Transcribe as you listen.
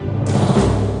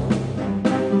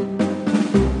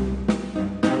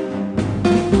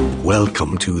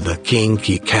Welcome to the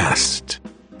Kinky Cast,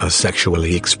 a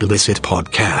sexually explicit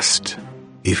podcast.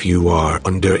 If you are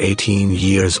under 18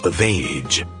 years of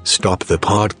age, stop the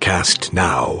podcast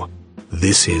now.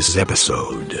 This is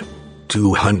episode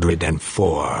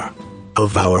 204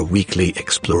 of our weekly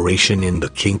exploration in the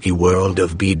kinky world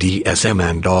of BDSM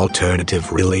and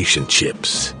alternative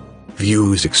relationships.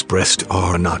 Views expressed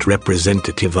are not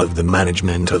representative of the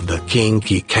management of the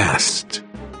Kinky Cast.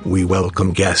 We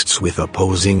welcome guests with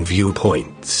opposing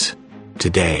viewpoints.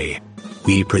 Today,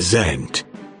 we present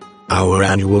our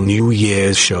annual New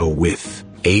Year's show with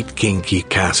 8 Kinky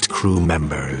Cast crew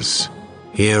members.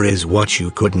 Here is what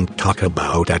you couldn't talk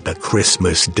about at the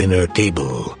Christmas dinner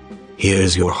table.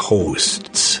 Here's your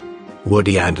hosts,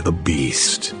 Woody and the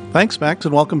Beast. Thanks, Max,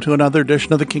 and welcome to another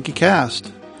edition of the Kinky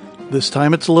Cast. This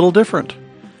time it's a little different.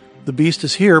 The Beast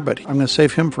is here, but I'm going to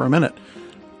save him for a minute.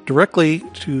 Directly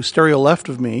to stereo left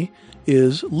of me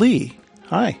is Lee.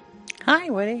 Hi. Hi,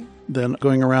 Woody. Then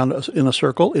going around in a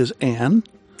circle is Anne.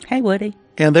 Hey, Woody.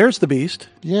 And there's the Beast.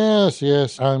 Yes.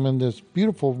 I'm in this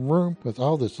beautiful room with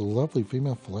all this lovely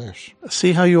female flesh.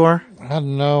 See how you are? I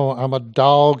know. I'm a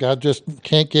dog. I just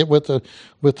can't get with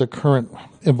the current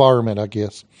environment, I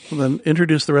guess. Well, then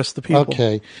introduce the rest of the people.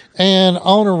 Okay. And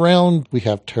on around, we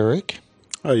have Tarek.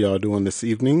 How y'all doing this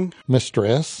evening?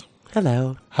 Mistress.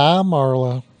 Hello. Hi,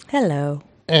 Marla. Hello.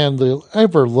 And the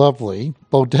ever lovely,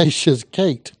 bodacious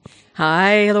Kate.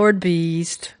 Hi, Lord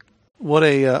Beast. What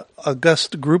a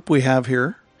august group we have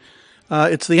here.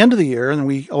 It's the end of the year, and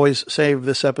we always save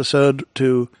this episode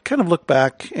to kind of look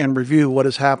back and review what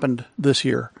has happened this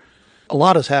year. A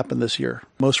lot has happened this year.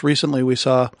 Most recently, we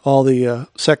saw all the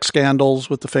sex scandals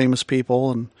with the famous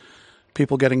people and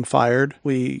people getting fired.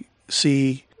 We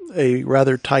see a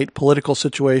rather tight political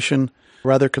situation,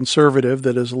 rather conservative,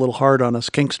 that is a little hard on us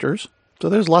kinksters. So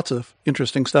there's lots of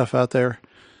interesting stuff out there.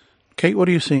 Kate, what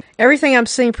do you see? Everything I'm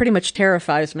seeing pretty much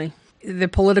terrifies me. The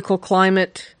political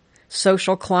climate,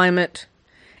 social climate,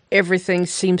 everything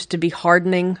seems to be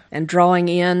hardening and drawing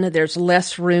in. There's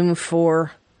less room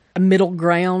for a middle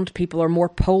ground. People are more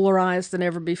polarized than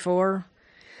ever before.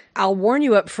 I'll warn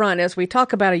you up front, as we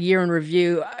talk about a year in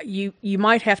review, you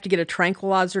might have to get a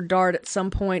tranquilizer dart at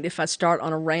some point if I start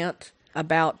on a rant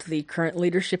about the current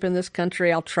leadership in this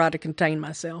country. I'll try to contain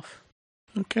myself.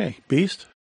 Okay, Beast?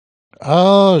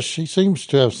 Oh, she seems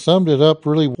to have summed it up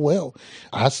really well.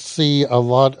 I see a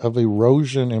lot of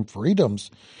erosion in freedoms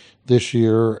this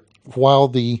year. While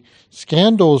the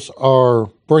scandals are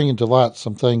bringing to light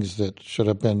some things that should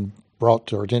have been brought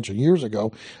to our attention years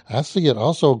ago, I see it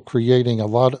also creating a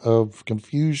lot of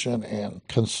confusion and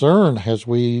concern as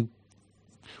we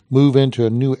move into a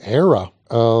new era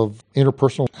of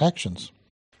interpersonal actions.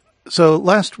 So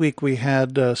last week we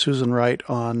had Susan Wright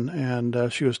on,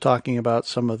 and she was talking about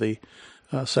some of the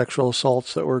sexual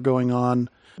assaults that were going on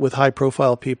with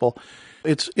high-profile people.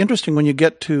 It's interesting when you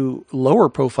get to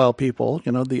lower-profile people,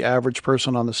 you know, the average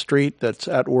person on the street that's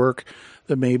at work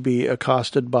that may be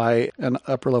accosted by an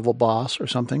upper-level boss or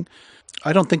something.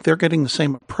 I don't think they're getting the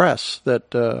same press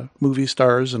that movie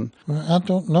stars and... I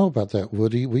don't know about that,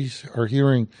 Woody. We are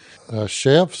hearing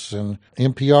chefs and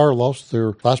NPR lost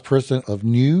their vice president of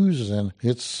news, and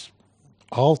it's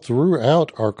all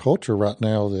throughout our culture right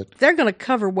now that... They're going to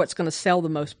cover what's going to sell the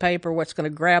most paper, what's going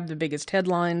to grab the biggest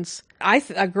headlines. I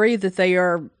agree that they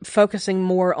are focusing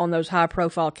more on those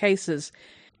high-profile cases.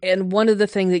 And one of the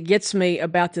things that gets me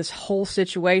about this whole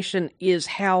situation is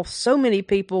how so many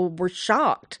people were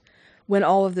shocked when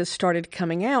all of this started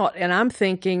coming out. And I'm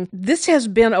thinking, this has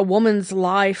been a woman's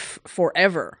life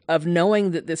forever, of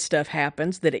knowing that this stuff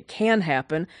happens, that it can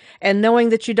happen, and knowing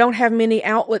that you don't have many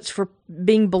outlets for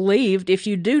being believed if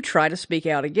you do try to speak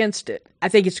out against it. I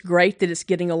think it's great that it's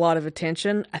getting a lot of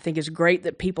attention. I think it's great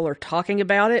that people are talking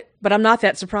about it, but I'm not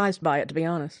that surprised by it, to be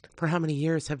honest. For how many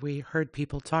years have we heard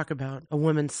people talk about a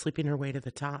woman sleeping her way to the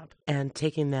top and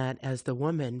taking that as the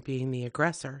woman being the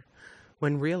aggressor?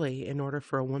 When really, in order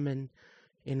for a woman,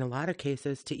 in a lot of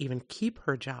cases, to even keep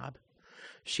her job,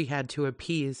 she had to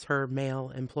appease her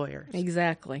male employers.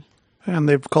 Exactly. And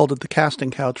they've called it the casting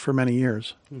couch for many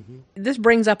years. Mm-hmm. This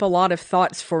brings up a lot of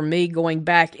thoughts for me going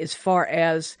back as far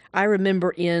as I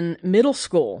remember in middle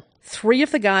school. 3 of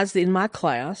the guys in my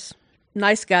class,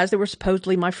 nice guys that were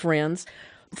supposedly my friends,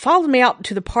 followed me out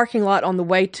to the parking lot on the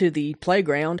way to the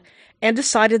playground and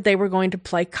decided they were going to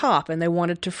play cop and they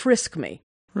wanted to frisk me.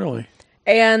 Really?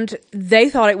 And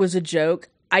they thought it was a joke.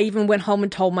 I even went home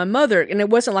and told my mother, and it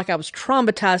wasn't like I was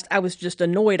traumatized. I was just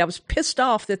annoyed. I was pissed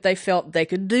off that they felt they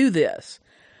could do this.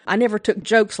 I never took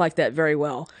jokes like that very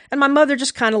well. And my mother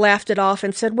just kind of laughed it off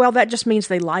and said, well, that just means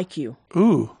they like you.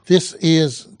 Ooh. This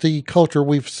is the culture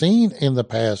we've seen in the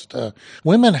past.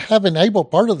 Women have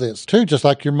enabled part of this, too, just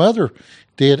like your mother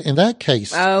did in that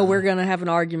case. Oh, we're going to have an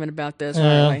argument about this,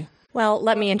 aren't we? Well,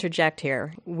 let me interject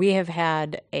here. We have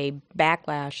had a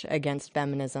backlash against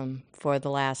feminism for the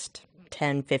last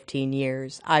 10, 15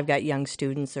 years. I've got young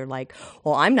students that are like,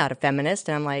 well, I'm not a feminist.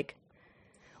 And I'm like,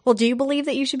 well, do you believe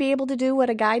that you should be able to do what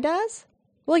a guy does?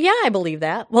 Well, yeah, I believe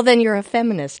that. Well, then you're a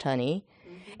feminist, honey.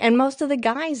 And most of the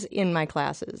guys in my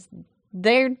classes,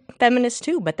 they're feminists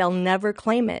too, but they'll never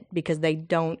claim it because they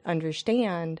don't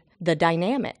understand the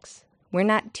dynamics. We're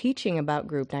not teaching about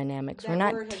group dynamics. We're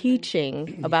not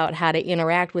teaching about how to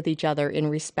interact with each other in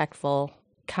respectful,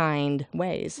 kind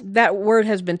ways. That word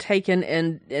has been taken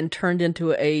and turned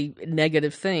into a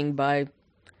negative thing by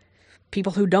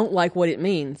people who don't like what it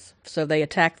means. So they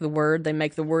attack the word, they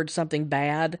make the word something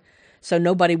bad, so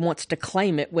nobody wants to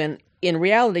claim it, when in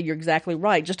reality, you're exactly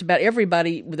right. Just about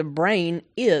everybody with a brain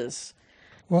is.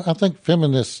 Well, I think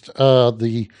feminists,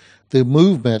 the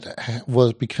movement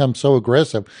was become so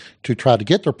aggressive to try to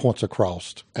get their points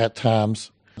across at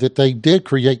times that they did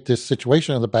create this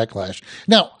situation of the backlash.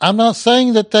 Now, I'm not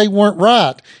saying that they weren't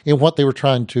right in what they were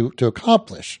trying to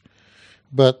accomplish,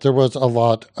 but there was a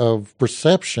lot of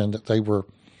perception that they were.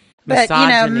 But,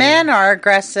 Misogyny. men are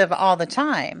aggressive all the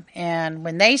time. And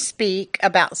when they speak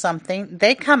about something,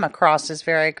 they come across as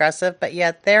very aggressive, but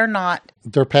yet they're not.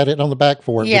 They're patted on the back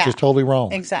for it, Yeah. which is totally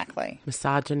wrong. Exactly.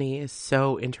 Misogyny is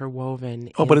so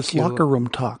interwoven. Oh, but it's into- locker room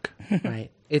talk.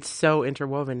 Right. It's so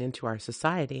interwoven into our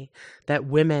society that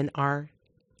women are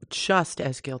just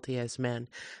as guilty as men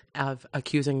of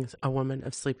accusing a woman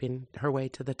of sleeping her way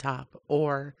to the top,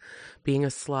 or being a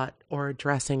slut, or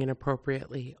dressing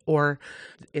inappropriately, or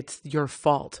it's your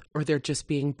fault, or they're just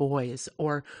being boys,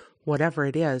 or whatever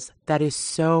it is. That is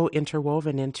so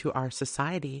interwoven into our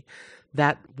society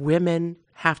that women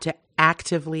have to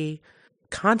constantly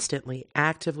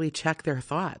check their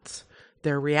thoughts,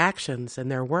 their reactions, and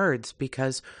their words,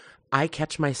 because I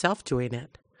catch myself doing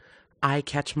it. I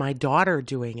catch my daughter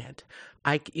doing it.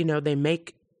 They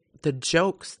make the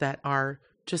jokes that are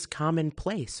just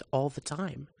commonplace all the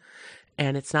time.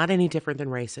 And it's not any different than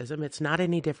racism. It's not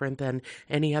any different than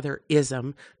any other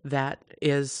ism that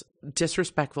is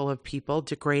disrespectful of people,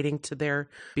 degrading to their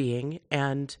being.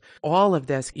 And all of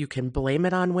this, you can blame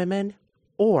it on women,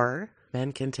 or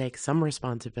men can take some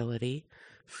responsibility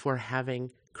for having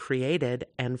created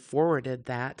and forwarded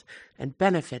that and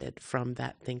benefited from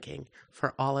that thinking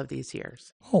for all of these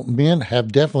years. Oh, men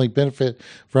have definitely benefited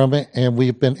from it, and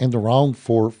we've been in the wrong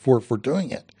for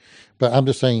doing it. But I'm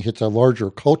just saying it's a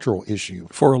larger cultural issue.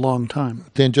 For a long time.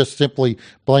 Than just simply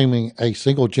blaming a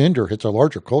single gender. It's a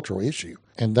larger cultural issue.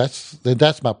 And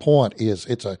that's my point, is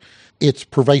it's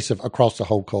pervasive across the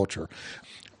whole culture.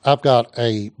 I've got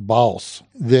a boss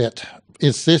that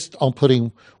insists on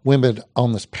putting women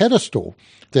on this pedestal,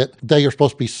 that they are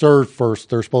supposed to be served first,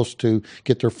 they're supposed to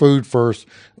get their food first,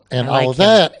 and all of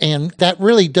that. And that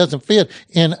really doesn't fit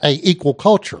in a equal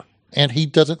culture. And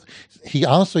he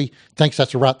honestly thinks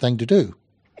that's the right thing to do.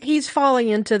 He's falling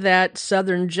into that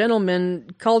Southern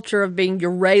gentleman culture of you're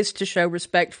raised to show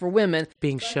respect for women.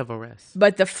 Being chivalrous.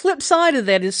 But the flip side of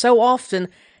that is, so often,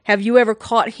 have you ever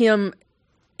caught him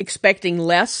expecting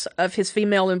less of his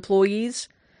female employees?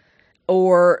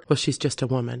 Or, well, she's just a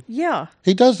woman. Yeah.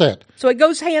 He does that. So it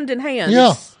goes hand in hand.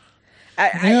 Yeah.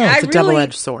 It's a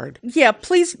double-edged sword. Yeah,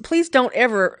 please don't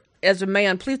ever, as a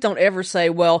man, please don't ever say,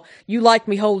 well, you like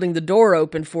me holding the door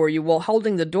open for you. Well,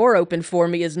 holding the door open for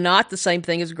me is not the same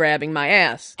thing as grabbing my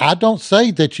ass. I don't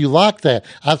say that you like that.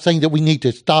 I'm saying that we need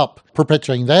to stop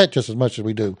perpetuating that just as much as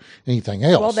we do anything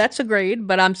else. Well, that's agreed,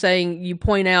 but I'm saying you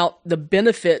point out the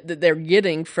benefit that they're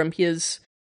getting from his...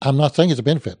 I'm not saying it's a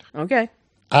benefit. Okay.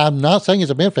 I'm not saying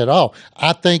it's a benefit at all.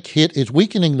 I think it is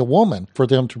weakening the woman for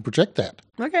them to project that.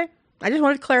 Okay. I just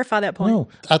wanted to clarify that point. No,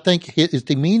 I think it is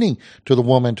demeaning to the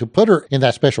woman to put her in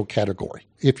that special category.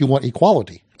 If you want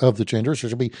equality of the genders, there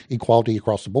should be equality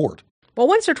across the board. Well,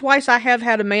 once or twice I have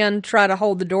had a man try to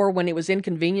hold the door when it was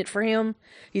inconvenient for him.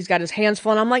 He's got his hands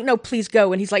full, and I'm like, no, please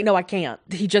go. And he's like, no, I can't.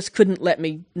 He just couldn't let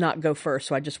me not go first,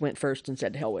 so I just went first and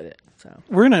said to hell with it. So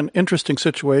we're in an interesting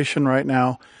situation right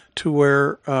now to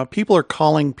where people are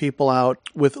calling people out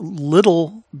with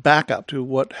little backup to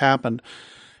what happened.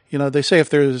 You know, they say if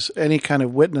there's any kind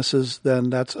of witnesses, then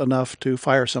that's enough to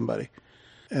fire somebody.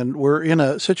 And we're in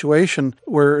a situation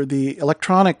where the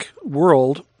electronic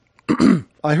world,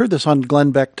 I heard this on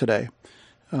Glenn Beck today.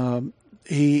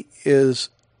 He is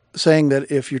saying that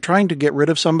if you're trying to get rid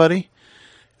of somebody,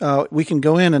 we can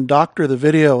go in and doctor the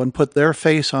video and put their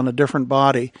face on a different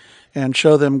body and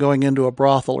show them going into a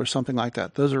brothel or something like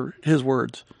that. Those are his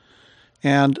words.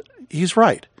 And he's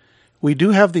right. We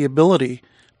do have the ability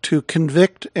to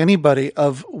convict anybody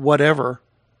of whatever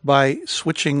by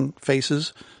switching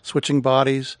faces, switching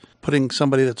bodies, putting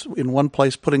somebody that's in one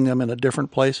place, putting them in a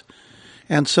different place.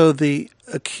 And so the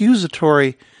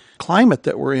accusatory climate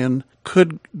that we're in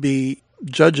could be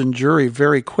judge and jury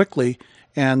very quickly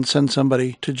and send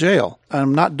somebody to jail.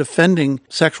 I'm not defending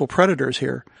sexual predators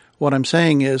here. What I'm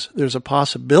saying is there's a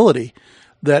possibility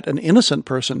that an innocent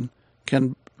person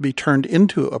can be turned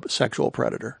into a sexual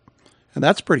predator. And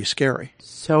that's pretty scary.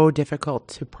 So difficult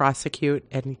to prosecute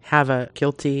and have a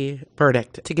guilty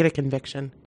verdict, to get a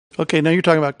conviction. Okay, now you're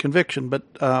talking about conviction,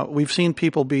 but we've seen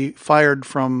people be fired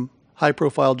from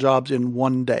high-profile jobs in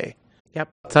one day. Yep,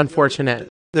 it's unfortunate.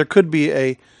 There could be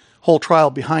a whole trial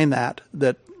behind that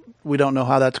we don't know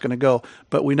how that's going to go,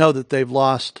 but we know that they've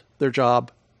lost their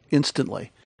job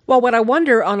instantly. Well, what I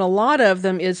wonder on a lot of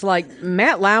them is like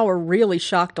Matt Lauer really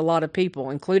shocked a lot of people,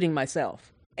 including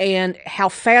myself. And how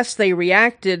fast they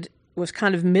reacted was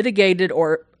kind of mitigated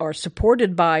or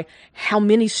supported by how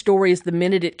many stories the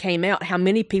minute it came out, how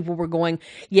many people were going,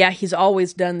 yeah, he's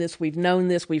always done this, we've known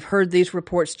this, we've heard these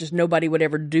reports, just nobody would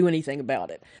ever do anything about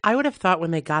it. I would have thought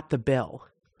when they got the bill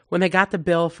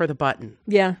for the button,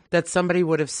 yeah, that somebody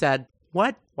would have said,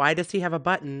 what? Why does he have a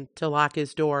button to lock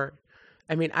his door?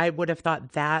 I mean, I would have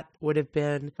thought that would have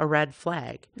been a red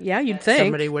flag. Yeah, you'd think.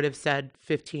 Somebody would have said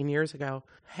 15 years ago,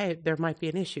 hey, there might be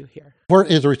an issue here. Where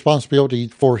is the responsibility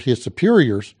for his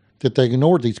superiors that they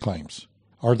ignored these claims?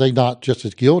 Are they not just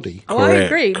as guilty Oh, I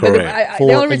agree. Correct. The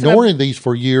for only reason ignoring these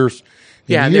for years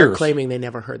and they're years? claiming they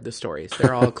never heard the stories.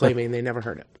 They're all claiming they never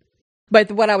heard it.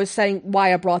 But what I was saying,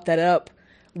 why I brought that up,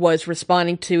 was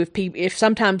responding to if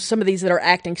sometimes some of these that are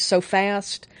acting so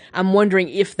fast, I'm wondering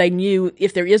if they knew,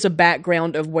 if there is a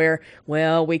background of where,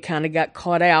 well, we kind of got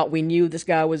caught out. We knew this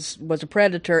guy was a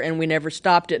predator and we never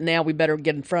stopped it. Now we better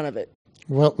get in front of it.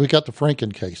 Well, we got the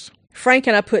Franken case.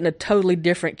 Franken I put in a totally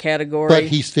different category. But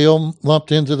he's still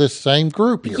lumped into this same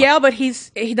group here. Yeah, but he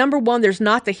number one, there's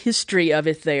not the history of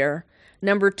it there.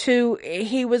 Number two,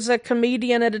 he was a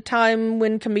comedian at a time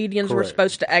when comedians were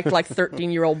supposed to act like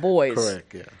 13-year-old boys.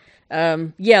 Correct, yeah.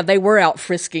 Yeah, they were out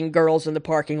frisking girls in the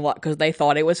parking lot because they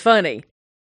thought it was funny.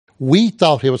 We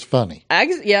thought it was funny.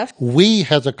 Yes. We,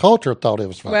 as a culture, thought it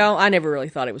was funny. Well, I never really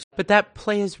thought it was. But that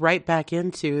plays right back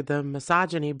into the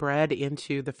misogyny bred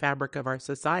into the fabric of our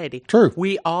society. True.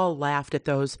 We all laughed at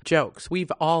those jokes.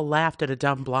 We've all laughed at a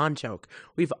dumb blonde joke.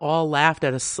 We've all laughed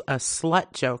at a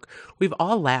slut joke. We've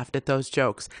all laughed at those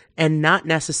jokes. And not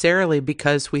necessarily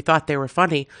because we thought they were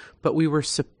funny, but we were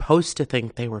supposed to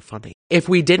think they were funny. If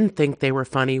we didn't think they were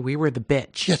funny, we were the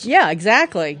bitch. Yes. Yeah,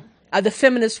 exactly. The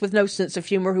feminist with no sense of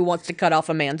humor who wants to cut off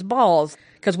a man's balls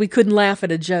because we couldn't laugh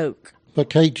at a joke. But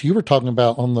Kate, you were talking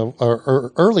about on the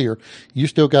earlier, you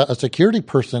still got a security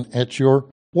person at your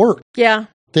work. Yeah.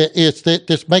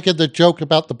 That's making the joke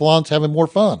about the blondes having more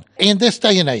fun in this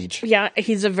day and age. Yeah,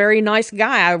 he's a very nice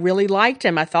guy. I really liked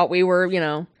him. I thought we were,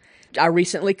 I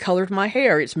recently colored my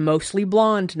hair. It's mostly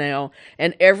blonde now.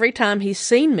 And every time he's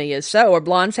seen me is, so, are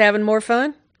blondes having more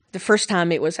fun? The first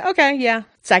time it was, okay, yeah.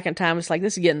 Second time, it's like,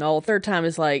 this is getting old. Third time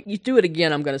is like, you do it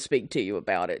again, I'm going to speak to you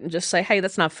about it. And just say, hey,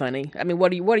 that's not funny. I mean,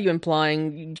 what are you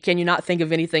implying? Can you not think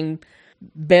of anything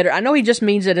better? I know he just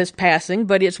means it as passing,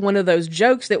 but it's one of those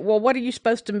jokes that, well, what are you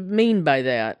supposed to mean by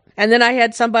that? And then I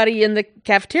had somebody in the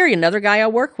cafeteria, another guy I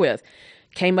work with,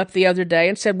 came up the other day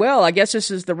and said, well, I guess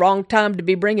this is the wrong time to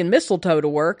be bringing mistletoe to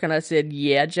work. And I said,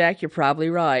 yeah, Jack, you're probably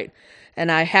right. And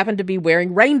I happened to be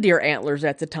wearing reindeer antlers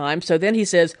at the time. So then he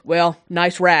says, well,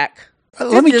 nice rack.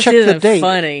 Let me check the date.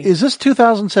 Funny. Is this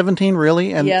 2017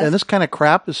 really? And, Yes. and this kind of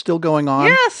crap is still going on?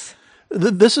 Yes.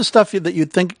 This is stuff that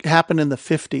you'd think happened in the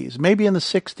 50s, maybe in the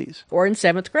 60s. Or in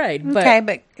 7th grade. But Okay,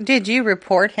 but did you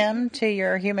report him to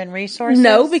your human resources?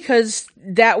 no, because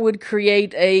that would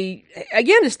create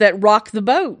it's that rock the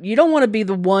boat. You don't want to be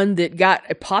the one that got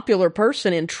a popular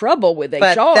person in trouble with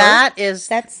But HR.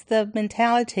 That's the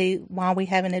mentality why we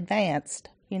haven't advanced.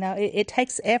 It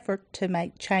takes effort to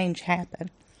make change happen.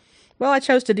 Well, I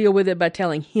chose to deal with it by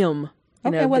telling him.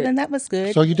 Okay, well, then that was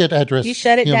good. So you did address You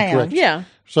shut it him down. correctly. Yeah.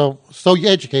 So you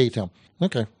educate him.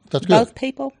 Okay, that's good. Both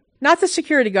people? Not the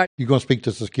security guard. You're going to speak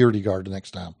to the security guard the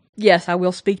next time. Yes, I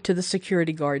will speak to the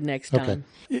security guard next time.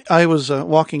 I was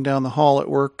walking down the hall at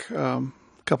work a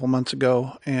couple months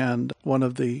ago, and one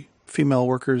of the female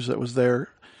workers that was there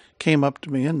came up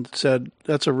to me and said,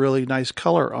 that's a really nice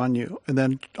color on you. And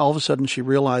then all of a sudden she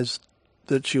realized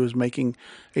that she was making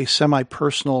a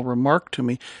semi-personal remark to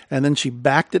me, and then she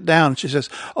backed it down. She says,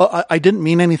 "Oh, I didn't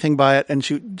mean anything by it," and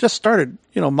she just started,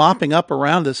 mopping up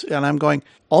around this. And I'm going,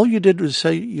 "All you did was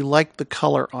say you liked the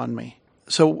color on me."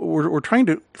 So we're trying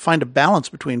to find a balance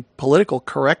between political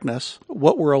correctness,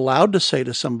 what we're allowed to say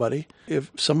to somebody.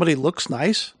 If somebody looks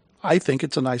nice, I think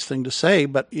it's a nice thing to say,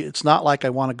 but it's not like I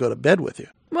want to go to bed with you.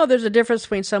 Well, there's a difference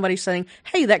between somebody saying,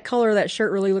 "Hey, that color of that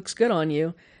shirt really looks good on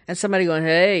you," and somebody going,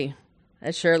 "Hey,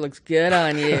 that shirt looks good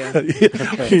on you."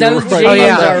 Those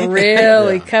jeans are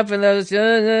really cupping those.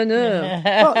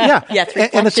 Well, Yeah, it's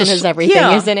reflection is everything,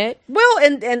 isn't it? Well,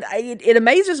 and it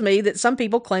amazes me that some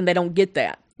people claim they don't get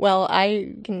that. Well,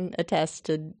 I can attest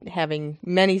to having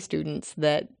many students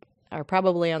that are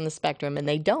probably on the spectrum, and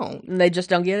they don't. And they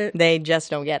just don't get it? They just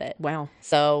don't get it. Wow.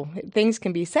 So things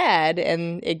can be said,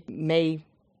 and it may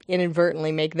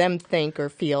inadvertently make them think or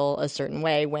feel a certain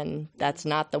way when that's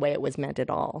not the way it was meant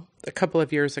at all. A couple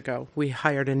of years ago, we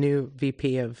hired a new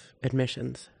VP of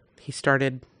admissions. He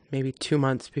started maybe 2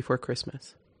 months before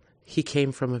Christmas. He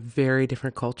came from a very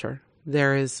different culture.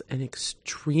 There is an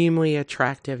extremely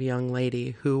attractive young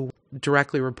lady who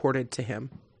directly reported to him.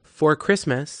 For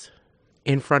Christmas,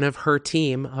 in front of her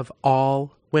team of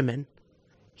all women,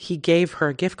 he gave her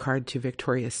a gift card to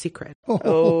Victoria's Secret.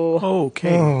 Oh,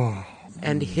 okay.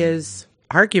 And his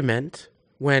argument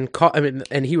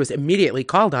and he was immediately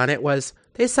called on it, was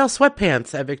they sell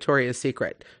sweatpants at Victoria's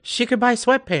Secret. She could buy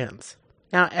sweatpants.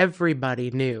 Now, everybody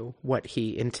knew what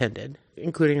he intended,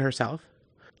 including herself.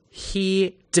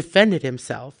 He defended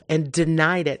himself and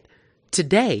denied it.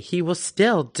 Today, he will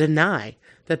still deny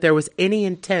that there was any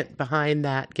intent behind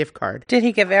that gift card. Did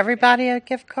he give everybody a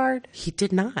gift card? He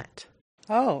did not.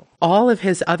 Oh. All of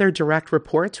his other direct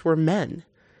reports were men.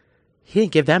 He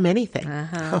didn't give them anything.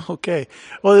 Okay.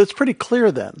 Well, it's pretty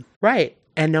clear then. Right.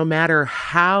 And no matter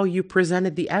how you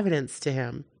presented the evidence to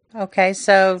him. Okay,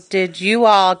 so did you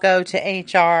all go to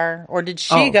HR, or did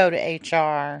she go to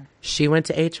HR? She went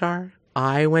to HR.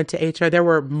 I went to HR. There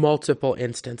were multiple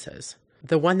instances.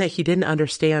 The one that he didn't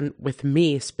understand with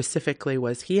me specifically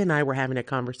was he and I were having a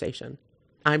conversation.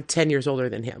 I'm 10 years older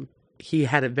than him. He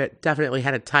definitely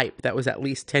had a type that was at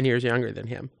least 10 years younger than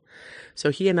him.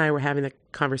 So he and I were having a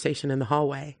conversation in the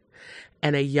hallway,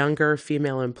 and a younger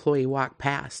female employee walked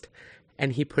past,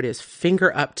 and he put his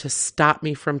finger up to stop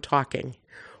me from talking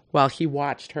while he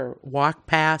watched her walk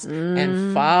past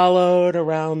and followed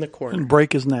around the corner. And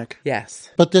break his neck.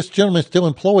 Yes. But this gentleman's still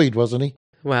employed, wasn't he?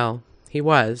 Well, he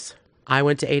was. I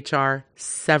went to HR.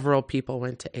 Several people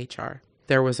went to HR.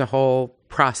 There was a whole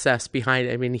process behind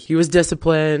it. I mean, he was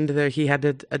disciplined. He had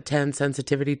to attend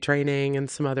sensitivity training and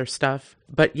some other stuff.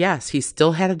 But yes, he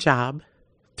still had a job.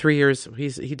 3 years.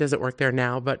 He doesn't work there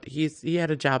now, but he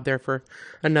had a job there for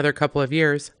another couple of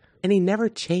years. And he never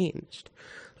changed.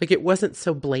 Like, it wasn't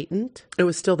so blatant. It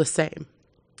was still the same.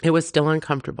 It was still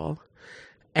uncomfortable.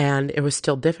 And it was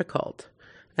still difficult.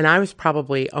 And I was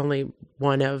probably only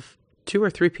one of 2 or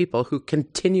 3 people who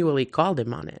continually called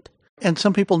him on it. And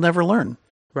some people never learn.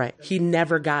 Right. He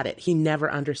never got it. He never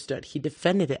understood. He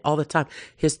defended it all the time.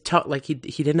 His tone, like he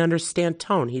didn't understand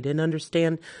tone. He didn't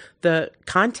understand the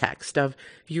context of,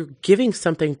 you're giving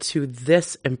something to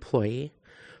this employee,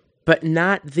 but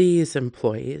not these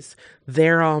employees.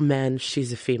 They're all men.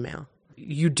 She's a female.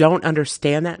 You don't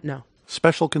understand that? No.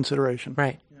 Special consideration.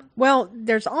 Right. Well,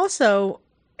 there's also,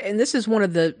 and this is one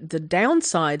of the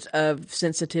downsides of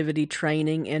sensitivity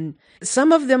training, and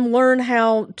some of them learn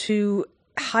how to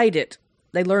hide it.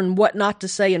 They learn what not to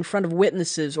say in front of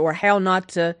witnesses, or how not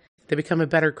to. They become a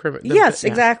better criminal. Yes,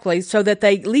 exactly. So that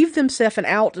they leave themselves an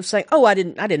out of saying, "Oh, I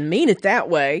didn't mean it that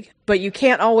way." But you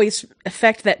can't always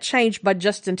affect that change by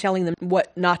just in telling them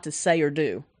what not to say or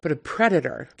do. But a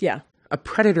predator. Yeah. A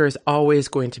predator is always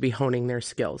going to be honing their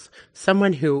skills.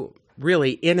 Someone who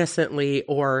really innocently,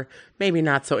 or maybe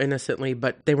not so innocently,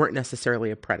 but they weren't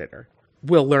necessarily a predator,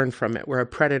 will learn from it, where a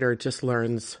predator just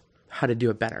learns how to do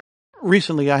it better.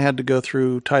 Recently, I had to go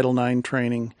through Title IX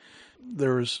training.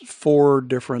 There was 4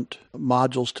 different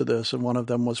modules to this, and one of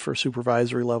them was for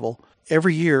supervisory level.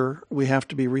 Every year, we have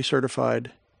to be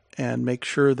recertified and make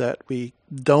sure that we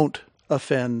don't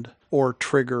offend or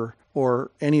trigger or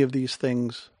any of these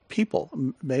things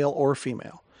people, male or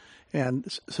female.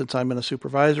 And since I'm in a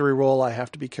supervisory role, I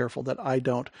have to be careful that I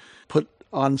don't put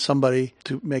on somebody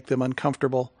to make them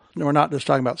uncomfortable. And we're not just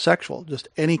talking about sexual, just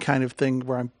any kind of thing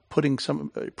where I'm putting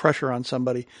some pressure on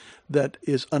somebody that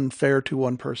is unfair to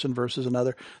one person versus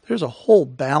another. There's a whole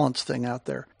balance thing out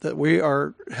there that we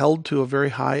are held to a very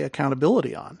high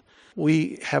accountability on.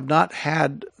 We have not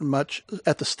had much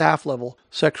at the staff level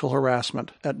sexual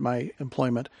harassment at my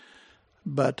employment.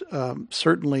 But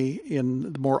certainly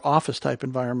in the more office-type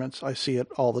environments, I see it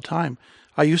all the time.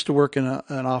 I used to work in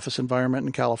an office environment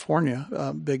in California,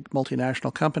 a big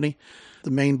multinational company.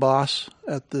 The main boss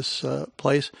at this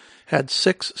place had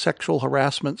 6 sexual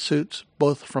harassment suits,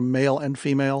 both from male and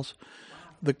females,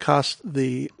 that cost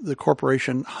the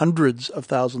corporation hundreds of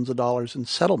thousands of dollars in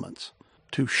settlements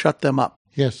to shut them up.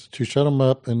 Yes, to shut them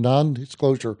up and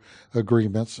non-disclosure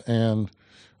agreements and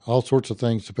all sorts of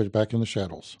things to put it back in the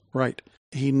shadows. Right.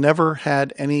 He never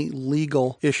had any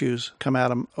legal issues come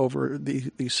at him over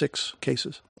these 6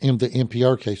 cases. In the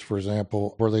NPR case, for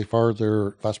example, where they fired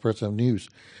their vice president of news,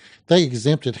 they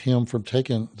exempted him from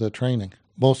taking the training.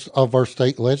 Most of our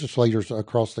state legislators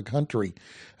across the country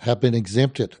have been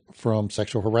exempted from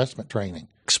sexual harassment training.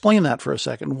 Explain that for a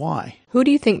second. Why? Who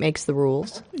do you think makes the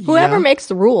rules? Whoever makes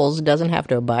the rules doesn't have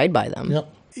to abide by them.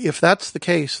 Yep. If that's the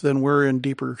case, then we're in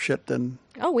deeper shit than...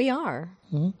 Oh, we are.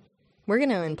 Mm-hmm. We're going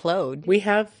to implode. We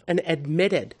have an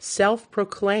admitted,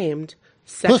 self-proclaimed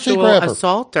sexual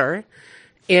assaulter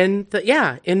in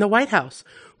the White House.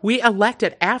 We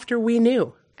elected after we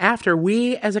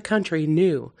as a country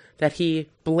knew that he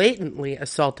blatantly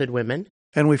assaulted women.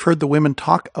 And we've heard the women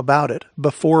talk about it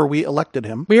before we elected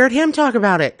him. We heard him talk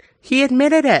about it. He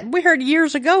admitted it. We heard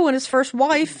years ago when his first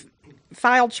wife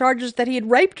filed charges that he had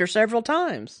raped her several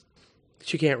times.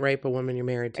 You can't rape a woman you're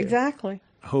married to. Exactly.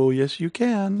 Oh, yes, you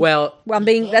can. Well,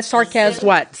 that's sarcasm.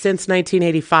 What, since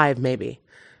 1985, maybe?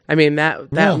 I mean,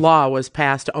 that law was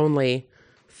passed only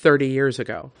 30 years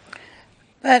ago.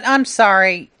 But I'm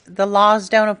sorry, the laws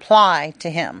don't apply to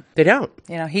him. They don't.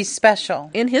 You know, he's special.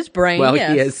 In his brain, well,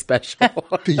 yes. He is special.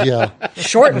 Yeah.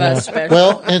 Short bus special.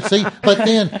 Well, and see, but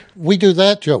then we do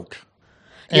that joke.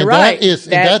 And you're right.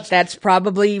 That's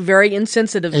probably very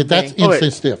insensitive. That's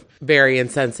insensitive. Very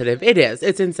insensitive. It is.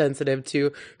 It's insensitive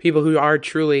to people who are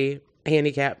truly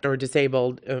handicapped or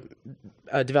disabled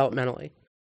developmentally.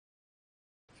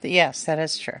 Yes, that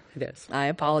is true. It is. I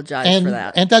apologize for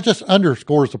that. And that just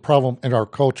underscores the problem in our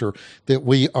culture that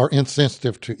we are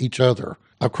insensitive to each other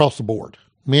across the board.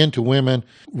 Men to women,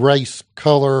 race,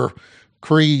 color,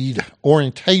 creed,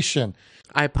 orientation.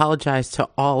 I apologize to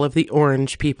all of the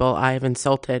orange people I have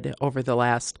insulted over the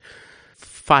last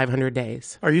 500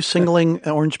 days. Are you singling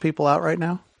orange people out right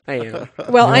now? I am.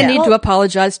 Well, I need to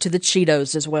apologize to the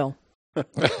Cheetos as well.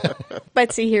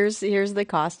 But see, here's the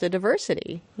cost of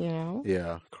diversity, you know?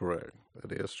 Yeah, correct.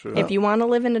 That is true. If you want to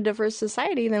live in a diverse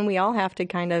society, then we all have to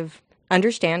kind of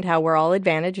understand how we're all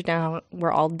advantaged and how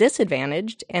we're all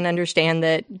disadvantaged, and understand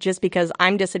that just because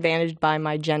I'm disadvantaged by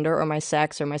my gender or my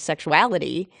sex or my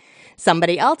sexuality,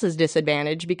 somebody else is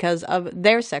disadvantaged because of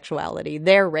their sexuality,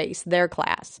 their race, their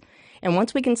class. And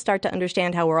once we can start to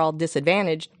understand how we're all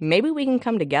disadvantaged, maybe we can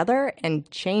come together and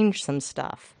change some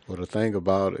stuff. Well, the thing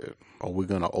about it, are we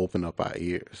going to open up our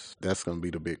ears? That's going to be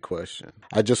the big question.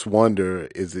 I just wonder,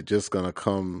 is it just going to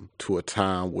come to a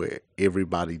time where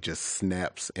everybody just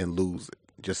snaps and lose it?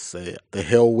 Just say, the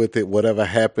hell with it. Whatever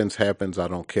happens, happens. I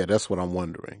don't care. That's what I'm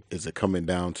wondering. Is it coming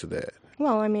down to that?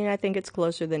 Well, I mean, I think it's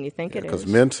closer than you think it is. Because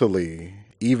mentally,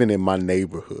 even in my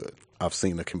neighborhood, I've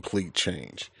seen a complete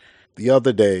change. The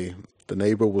other day, the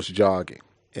neighbor was jogging,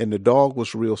 and the dog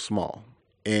was real small.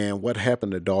 And what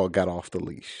happened? The dog got off the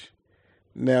leash.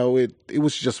 Now, it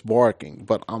was just barking,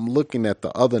 but I'm looking at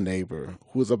the other neighbor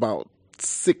who was about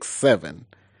 6'7",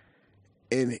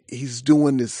 and he's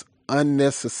doing this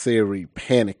unnecessary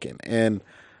panicking. And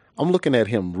I'm looking at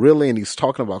him really, and he's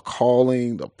talking about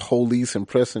calling the police and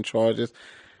pressing charges.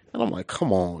 And I'm like,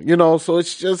 come on, so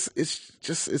it's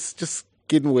just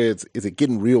getting where is it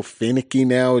getting real finicky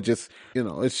now?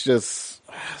 It's just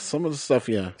some of the stuff,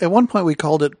 yeah. At one point we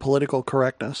called it political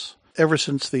correctness. Ever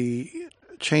since the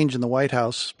change in the White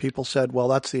House, people said, well,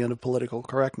 that's the end of political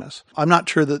correctness. I'm not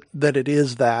sure that it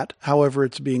is that. However,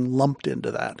 it's being lumped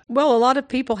into that. Well, a lot of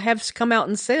people have come out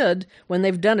and said when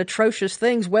they've done atrocious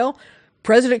things, well,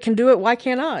 president can do it, why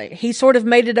can't I? He sort of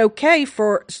made it okay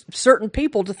for certain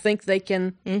people to think they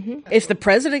can, if the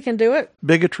president can do it.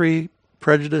 Bigotry,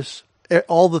 prejudice,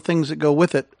 all the things that go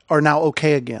with it are now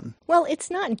okay again. Well,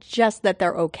 it's not just that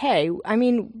they're okay. I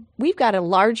mean, we've got a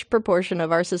large proportion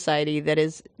of our society that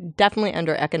is definitely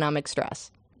under economic stress.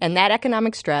 And that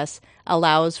economic stress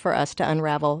allows for us to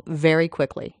unravel very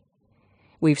quickly.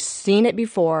 We've seen it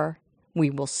before. We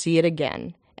will see it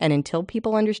again. And until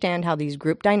people understand how these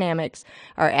group dynamics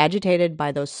are agitated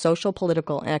by those social,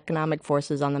 political, and economic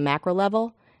forces on the macro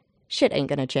level, shit ain't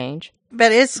going to change.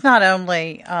 But it's not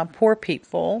only poor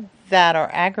people that are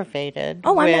aggravated.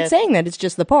 Oh, I'm not saying that it's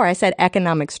just the poor. I said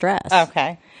economic stress.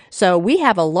 Okay. So we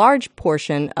have a large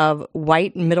portion of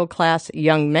white middle-class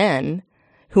young men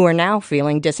who are now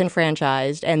feeling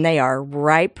disenfranchised, and they are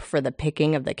ripe for the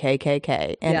picking of the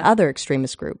KKK and other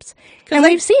extremist groups. And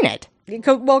we've seen it.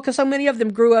 Well, because so many of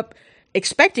them grew up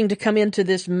expecting to come into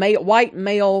this white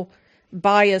male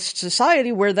biased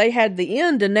society where they had the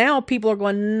end, and now people are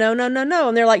going, no, no, no, no.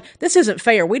 And they're like, this isn't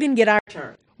fair. We didn't get our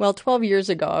turn. Well, 12 years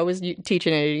ago, I was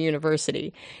teaching at a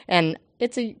university, and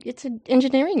it's an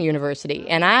engineering university,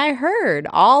 and I heard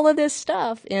all of this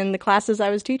stuff in the classes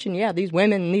I was teaching. Yeah, these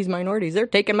women and these minorities, they're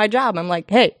taking my job. I'm like,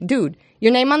 hey, dude,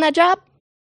 your name on that job?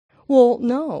 Well,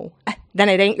 no. Then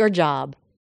it ain't your job.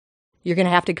 You're going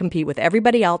to have to compete with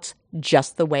everybody else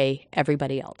just the way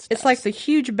everybody else does. It's like the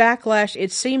huge backlash.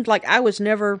 It seemed like I was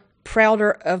never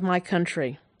prouder of my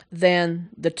country than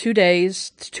the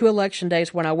 2 election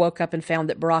days when I woke up and found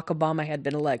that Barack Obama had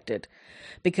been elected.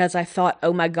 Because I thought,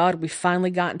 oh my God, we've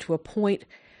finally gotten to a point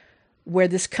where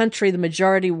this country, the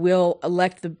majority, will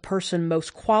elect the person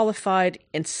most qualified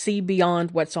and see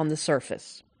beyond what's on the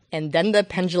surface. And then the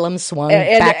pendulum swung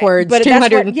backwards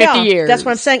 250 years. That's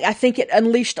what I'm saying. I think it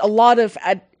unleashed a lot of...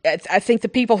 I think the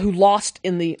people who lost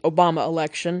in the Obama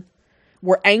election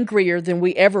were angrier than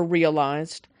we ever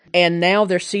realized. And now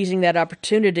they're seizing that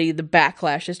opportunity. The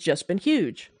backlash has just been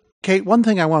huge. Kate, one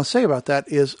thing I want to say about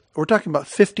that is we're talking about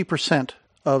 50%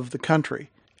 of the country.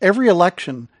 Every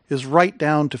election is right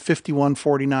down to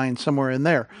 51-49, somewhere in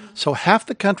there. So half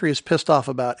the country is pissed off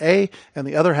about A, and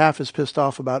the other half is pissed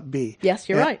off about B. Yes,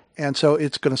 you're right. And so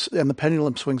it's going to, and the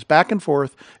pendulum swings back and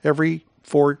forth every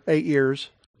 4-8 years.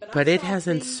 But it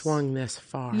hasn't swung this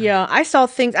far. Yeah, I saw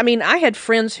things. I mean, I had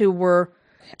friends who were,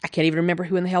 I can't even remember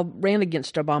who in the hell ran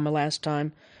against Obama last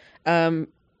time,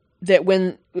 that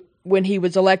when he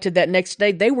was elected that next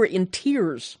day, they were in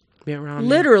tears.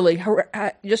 Literally,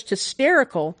 just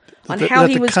hysterical on how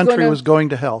he was going to... the country was going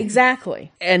to hell.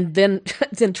 Exactly. And then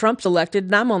Trump's elected,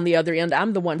 and I'm on the other end.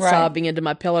 I'm the one sobbing into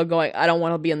my pillow going, I don't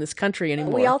want to be in this country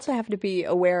anymore. We also have to be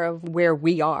aware of where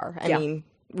we are. I mean,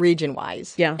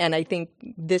 region-wise. Yeah. And I think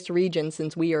this region,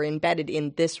 since we are embedded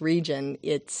in this region,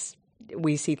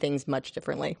 we see things much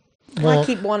differently. Well, I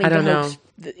keep wanting to hope,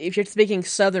 if you're speaking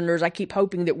Southerners, I keep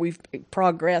hoping that we've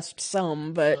progressed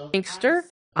some, but... Inkster?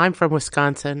 I'm from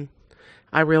Wisconsin.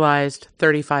 I realized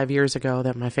 35 years ago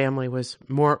that my family was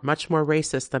much more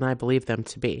racist than I believed them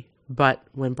to be. But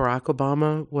when Barack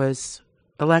Obama was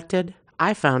elected,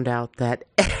 I found out that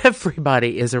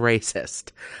everybody is a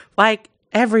racist. Like,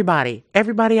 everybody.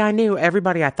 Everybody I knew,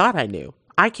 everybody I thought I knew.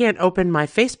 I can't open my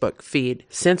Facebook feed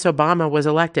since Obama was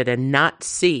elected and not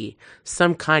see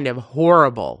some kind of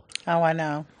horrible... Oh, I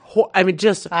know.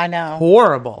 I know.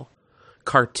 Horrible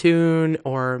cartoon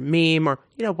or meme or,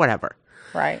 whatever.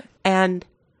 Right. And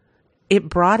it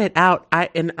brought it out.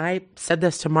 I said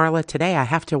this to Marla today. I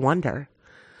have to wonder,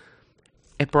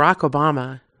 if Barack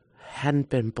Obama hadn't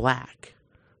been black,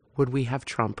 would we have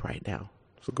Trump right now?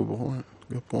 That's a good point.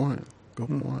 Good point.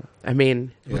 Good point. I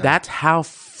mean, that's how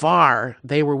far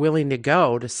they were willing to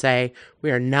go to say, we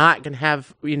are not going to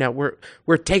have,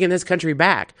 we're taking this country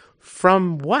back.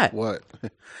 From what? What?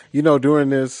 During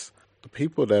this, the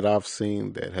people that I've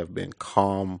seen that have been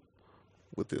calm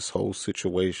with this whole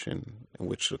situation in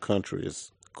which the country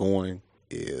is going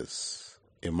is,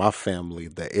 in my family,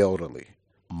 the elderly,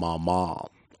 my mom,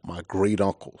 my great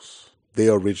uncles.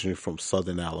 They're originally from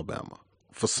Southern Alabama.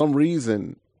 For some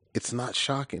reason, it's not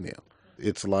shocking them.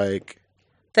 It's like...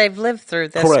 They've lived through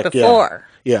this before.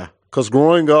 Yeah, because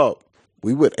growing up,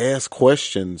 we would ask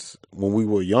questions when we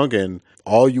were young, and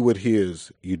all you would hear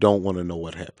is, you don't want to know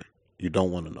what happened. You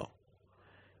don't want to know.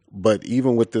 But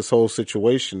even with this whole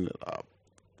situation,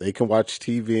 they can watch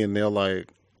TV and they're like,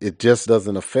 it just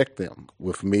doesn't affect them.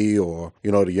 With me or,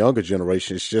 the younger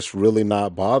generation, it's just really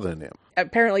not bothering them.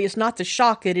 Apparently, it's not the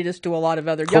shock that it is to a lot of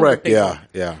other younger people.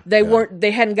 Yeah.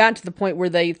 They hadn't gotten to the point where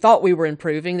they thought we were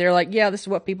improving. They're like, yeah, this is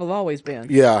what people have always been.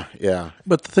 Yeah.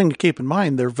 But the thing to keep in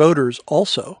mind, they're voters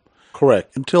also.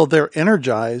 Correct. Until they're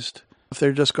energized, if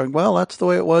they're just going, well, that's the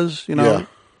way it was,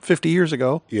 50 years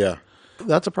ago. Yeah.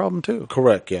 That's a problem too.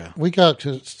 Correct, yeah. We got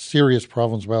to serious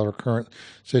problems about our current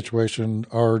situation.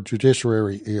 Our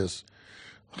judiciary is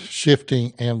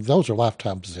shifting, and those are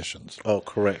lifetime positions. Oh,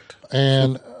 correct.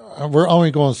 And we're only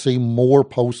going to see more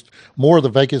of the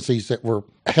vacancies that were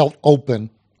held open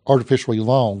artificially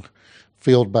long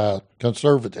filled by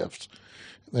conservatives.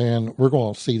 And we're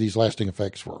going to see these lasting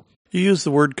effects for them. You use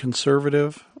the word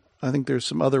conservative. I think there's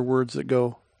some other words that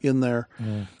go in there.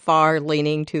 Far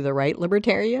leaning to the right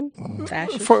libertarian?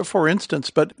 For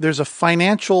instance, but there's a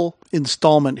financial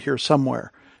installment here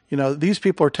somewhere. These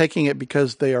people are taking it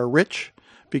because they are rich,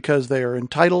 because they are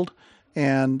entitled,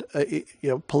 and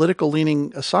political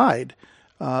leaning aside,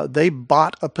 they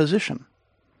bought a position.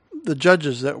 the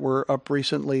judges that were up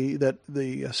recently that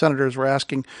the senators were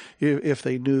asking if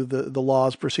they knew the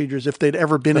laws, procedures, if they'd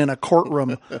ever been in a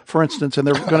courtroom, for instance, and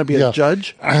they're going to be a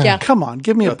judge. Yeah. Come on,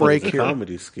 give me a break here.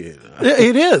 Comedy skit.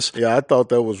 It is. Yeah, I thought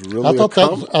that was really.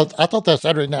 I thought that's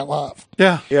Saturday Night Live.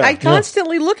 Yeah. I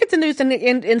constantly look at the news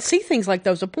and see things like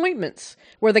those appointments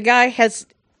where the guy has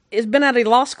been out of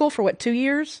law school for 2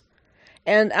 years,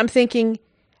 and I'm thinking,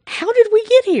 how did we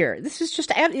get here? This is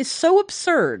just it's so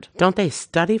absurd. Don't they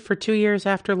study for 2 years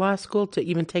after law school to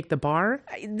even take the bar?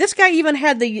 This guy even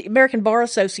had the American Bar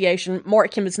Association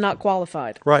mark him as not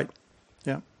qualified. Right.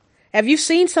 Yeah. Have you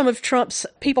seen some of Trump's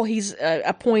people he's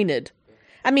appointed?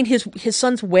 I mean, his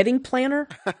son's wedding planner.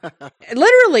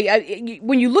 Literally,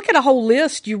 when you look at a whole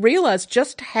list, you realize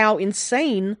just how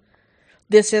insane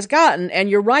this has gotten. And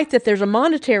you're right that there's a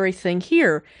monetary thing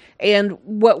here. And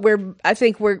what I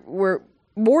think we're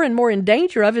more and more in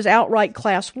danger of is outright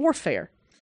class warfare.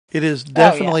 It is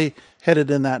definitely headed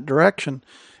in that direction.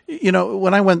 You know,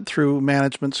 when I went through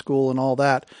management school and all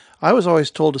that, I was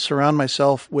always told to surround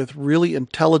myself with really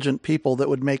intelligent people that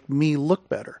would make me look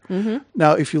better. Mm-hmm.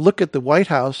 Now, if you look at the White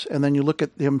House and then you look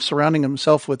at him surrounding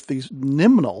himself with these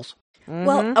nimnals. Mm-hmm.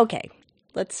 Well, okay,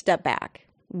 let's step back.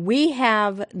 We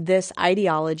have this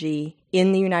ideology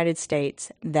in the United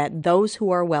States that those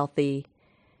who are wealthy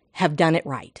have done it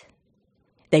right.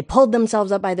 They pulled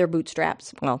themselves up by their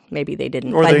bootstraps. Well, maybe they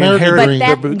didn't. Or they inherited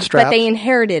their bootstraps. But they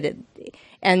inherited it.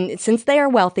 And since they are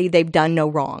wealthy, they've done no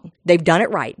wrong. They've done it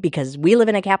right because we live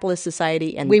in a capitalist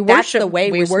society, and that's the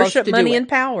way we're supposed to do it. We worship money and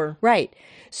power. Right.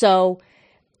 So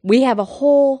we have a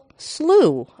whole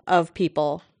slew of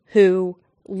people who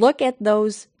look at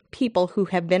those people who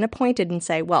have been appointed and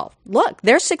say, well, look,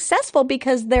 they're successful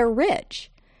because they're rich.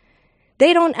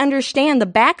 They don't understand the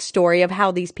backstory of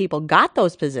how these people got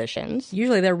those positions.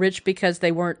 Usually they're rich because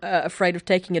they weren't afraid of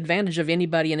taking advantage of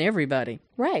anybody and everybody.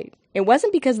 Right. It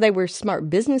wasn't because they were smart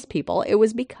business people. It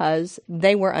was because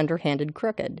they were underhanded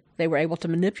crooked. They were able to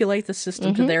manipulate the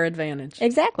system to their advantage.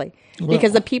 Exactly.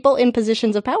 Because the people in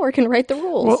positions of power can write the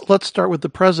rules. Well, let's start with the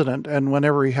president. And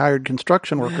whenever he hired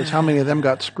construction workers, how many of them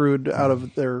got screwed out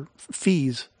of their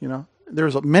fees? You know,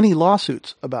 there's many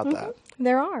lawsuits about that.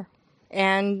 There are.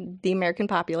 And the American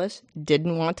populace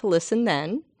didn't want to listen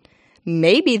then.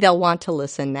 Maybe they'll want to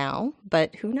listen now,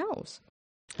 but who knows?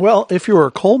 Well, if you were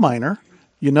a coal miner,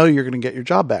 you know you're going to get your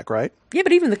job back, right? Yeah,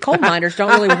 but even the coal miners don't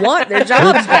really want their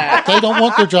jobs back. They don't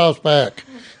want their jobs back.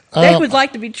 They would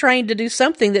like to be trained to do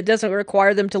something that doesn't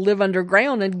require them to live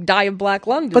underground and die of black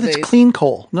lung disease. But it's clean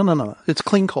coal. No. It's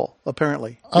clean coal,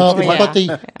 apparently. But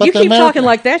you keep talking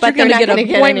like that, you're going to get an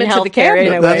appointment to the cabinet.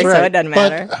 Anyway, That's right. so it doesn't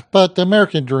matter. But the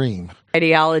American dream.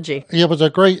 Ideology. It was a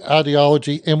great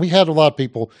ideology, and we had a lot of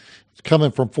people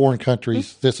coming from foreign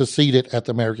countries that succeeded at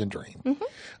the American dream. Mm-hmm.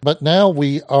 But now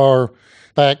we are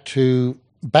back to,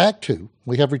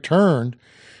 we have returned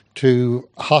to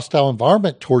a hostile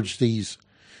environment towards these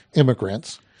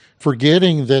immigrants,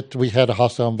 forgetting that we had a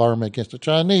hostile environment against the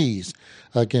Chinese,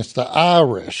 against the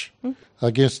Irish,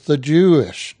 against the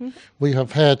Jewish. We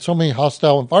have had so many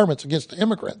hostile environments against the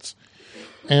immigrants,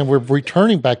 and we're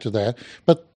returning back to that.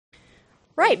 But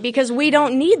right, because we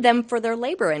don't need them for their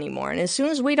labor anymore. And as soon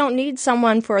as we don't need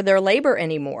someone for their labor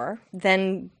anymore,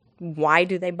 then why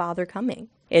do they bother coming?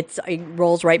 It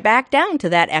rolls right back down to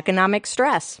that economic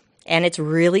stress. And it's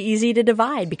really easy to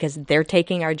divide because they're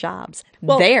taking our jobs.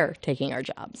 They're taking our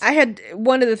jobs.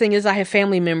 One of the things is I have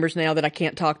family members now that I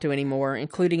can't talk to anymore,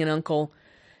 including an uncle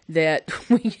that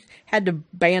we had to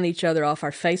ban each other off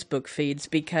our Facebook feeds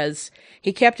because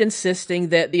he kept insisting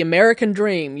that the American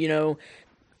dream, you know,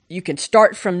 you can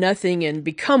start from nothing and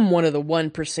become one of the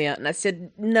 1%. And I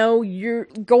said, no, you're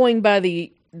going by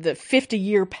the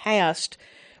 50-year past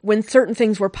when certain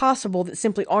things were possible that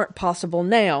simply aren't possible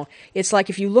now. It's like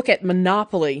if you look at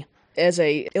Monopoly as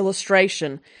a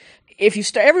illustration, if you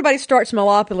everybody starts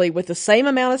Monopoly with the same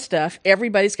amount of stuff,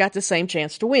 everybody's got the same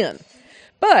chance to win.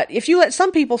 But if you let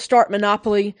some people start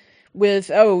Monopoly with,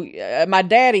 my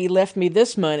daddy left me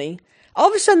this money, all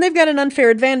of a sudden they've got an unfair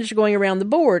advantage going around the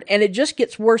board, and it just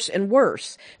gets worse and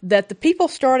worse. That the people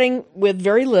starting with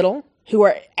very little, who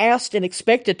are asked and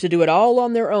expected to do it all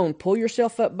on their own, pull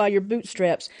yourself up by your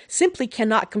bootstraps, simply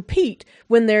cannot compete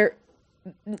when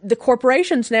the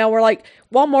corporations now are like,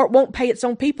 Walmart won't pay its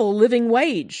own people a living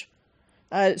wage.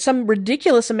 Some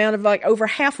ridiculous amount of over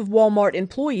half of Walmart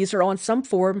employees are on some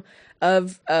form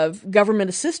of government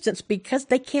assistance because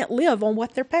they can't live on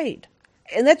what they're paid.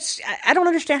 And I don't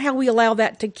understand how we allow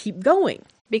that to keep going.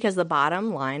 Because the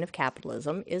bottom line of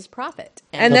capitalism is profit.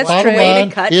 And that's true. The way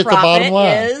to cut profit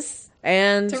is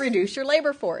and to reduce your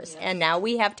labor force. And now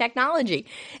we have technology.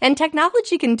 And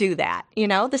technology can do that. You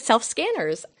know, the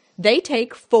self-scanners, They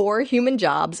take 4 human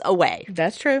jobs away.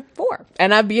 That's true. 4.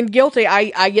 And I've been guilty.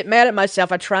 I get mad at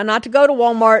myself. I try not to go to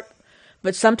Walmart,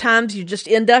 but sometimes you just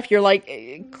end up, you're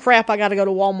like, crap, I got to go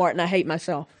to Walmart, and I hate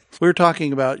myself. We were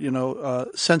talking about,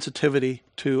 sensitivity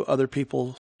to other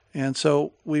people. And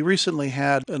so we recently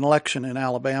had an election in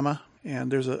Alabama,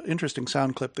 and there's an interesting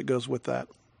sound clip that goes with that.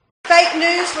 Fake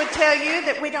news would tell you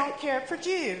that we don't care for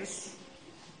Jews.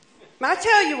 I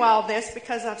tell you all this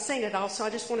because I've seen it all, so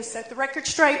I just want to set the record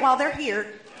straight while they're here.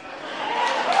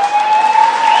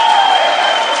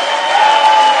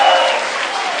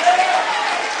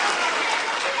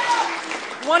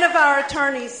 One of our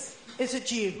attorneys is a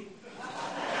Jew.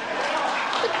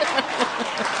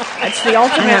 That's the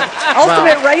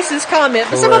ultimate racist comment.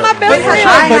 But some of my best friends.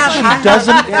 But she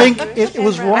doesn't think it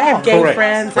was wrong. I have gay Correct.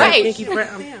 friends. Right. Kinky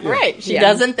friends. Right. She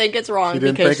doesn't think it's wrong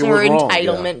didn't because think it her was wrong,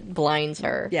 entitlement blinds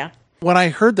her. Yeah. When I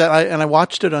heard that, I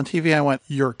watched it on TV, I went,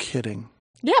 "You're kidding."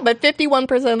 Yeah, but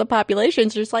 51% of the population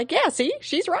is just like, yeah, see,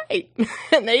 she's right.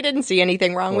 And they didn't see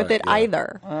anything wrong with it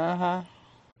either. Uh-huh.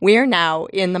 We're now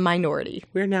in the minority.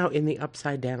 We're now in the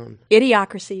upside down.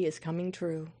 Idiocracy is coming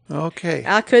true. Okay.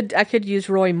 I could use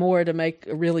Roy Moore to make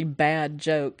a really bad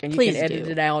joke, and you Please can edit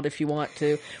do. it out if you want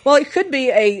to. Well, it could be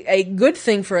a good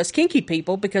thing for us kinky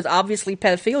people because obviously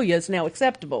pedophilia is now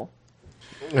acceptable.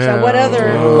 So what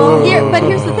other But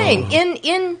here's the thing.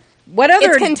 In what other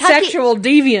It's Kentucky- sexual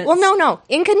deviance? Well, no.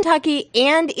 In Kentucky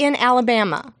and in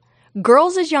Alabama,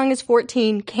 girls as young as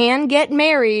 14 can get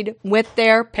married with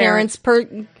their parents'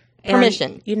 permission.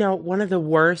 And, one of the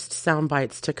worst sound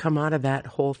bites to come out of that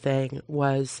whole thing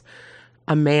was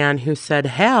a man who said,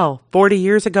 hell, 40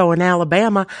 years ago in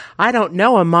Alabama, I don't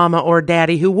know a mama or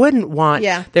daddy who wouldn't want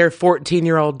their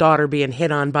 14-year-old daughter being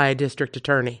hit on by a district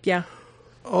attorney. Yeah.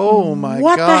 Oh, my God.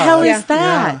 What the hell is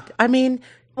that? Yeah. I mean,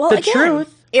 Well, the again,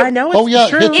 truth. I know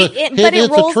it's the truth. It It's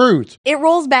the truth. It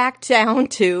rolls back down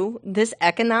to this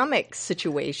economic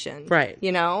situation, Right.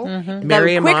 The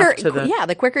Marry him off to the...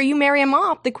 the quicker you marry them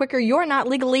off, the quicker you're not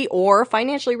legally or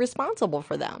financially responsible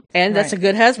for them. And that's a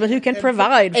good husband who can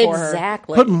provide for her.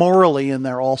 Exactly. Put morally in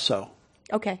there also.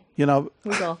 Okay. You know,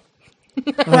 We will.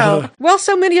 Well,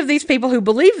 so many of these people who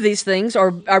believe these things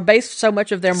are based so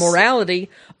much of their morality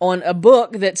on a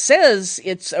book that says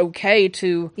it's okay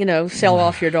to, sell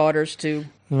off your daughters to.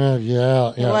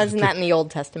 Yeah. Wasn't that in the Old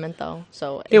Testament though?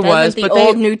 So It was, the but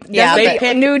old they- New they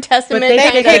pick- New Testament. but they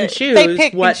pick kinda- and choose They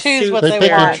pick what and choose suits what They they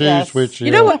pick and want. choose Yes. which.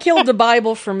 You know what killed the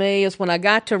Bible for me is when I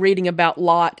got to reading about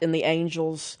Lot and the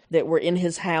angels that were in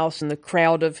his house, and the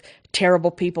crowd of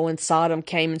terrible people in Sodom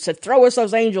came and said, "Throw us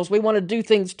those angels. We want to do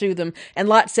things to them." And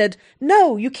Lot said,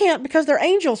 "No, you can't because they're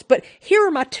angels. But here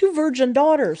are my 2 virgin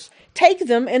daughters. Take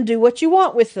them and do what you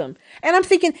want with them." And I'm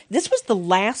thinking, this was the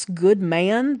last good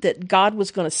man that God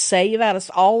was going to save out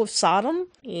of all of Sodom.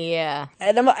 Yeah.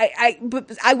 And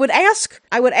but I would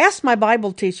ask my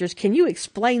Bible teachers, can you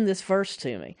explain this verse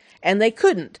to me? And they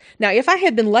couldn't. Now, if I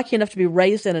had been lucky enough to be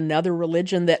raised in another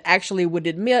religion that actually would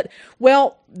admit,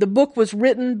 well, the book was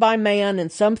written by man,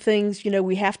 and some things,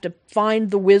 we have to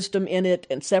find the wisdom in it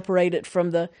and separate it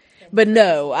from the. But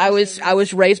no, I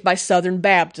was raised by Southern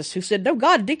Baptists who said, no,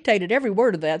 God dictated every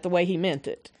word of that the way He meant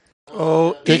it.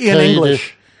 oh, in Dictated.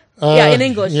 English. In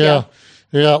English, yeah.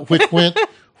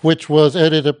 Which was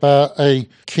edited by a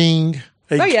king,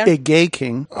 A gay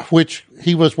king. which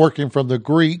he was working from the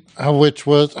Greek, which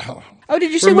was. Oh,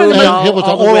 did you see one of the Removing It was an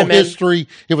all the oral women. history.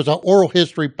 It was an oral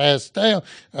history passed down.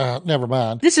 Never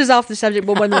mind. This is off the subject,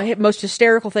 but one of the most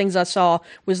hysterical things I saw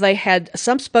was they had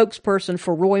some spokesperson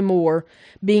for Roy Moore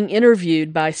being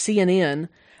interviewed by CNN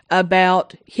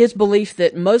about his belief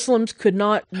that Muslims could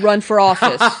not run for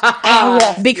office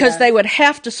because they would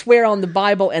have to swear on the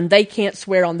Bible, and they can't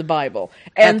swear on the Bible.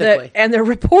 And Ethically. the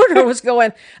reporter was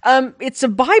going, "It's a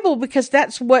Bible because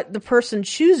that's what the person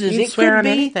chooses. You it swear could on be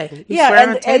anything. You swear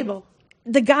on a table."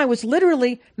 The guy was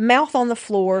literally mouth on the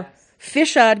floor,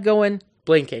 fish-eyed, going,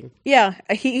 Blinking. "Yeah."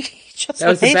 He just That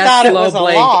was the He best thought it slow was a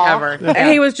blink law. ever. and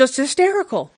he was just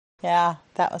hysterical. Yeah,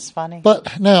 that was funny.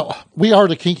 But now we are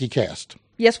the Kinky Cast.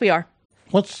 Yes, we are.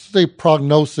 What's the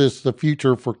prognosis, the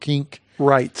future for kink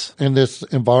Rights. in this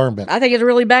environment? I think it's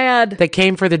really bad. They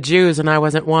came for the Jews, and I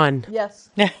wasn't one. Yes.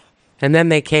 And then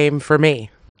they came for me.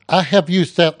 I have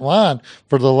used that line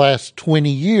for the last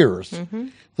 20 years,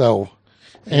 though,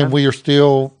 and we are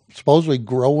still supposedly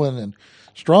growing and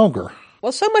stronger.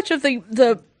 Well, so much of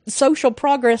the social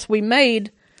progress we made,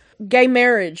 gay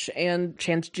marriage and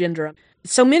transgender,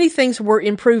 so many things were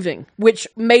improving, which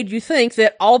made you think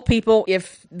that all people,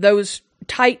 if those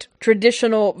tight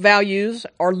traditional values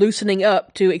are loosening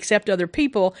up to accept other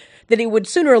people, that it would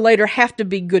sooner or later have to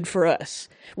be good for us.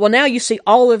 Well, now you see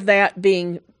all of that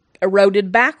being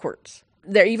eroded backwards.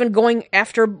 They're even going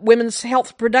after women's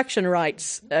health reproduction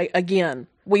rights again.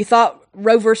 We thought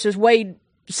Roe versus Wade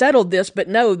settled this, but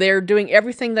no, they're doing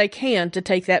everything they can to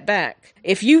take that back.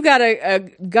 If you've got a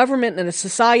government and a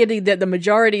society that the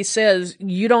majority says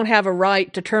you don't have a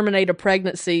right to terminate a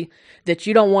pregnancy that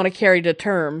you don't want to carry to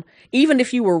term, even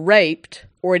if you were raped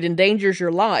or it endangers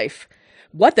your life,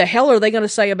 what the hell are they going to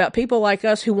say about people like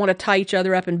us who want to tie each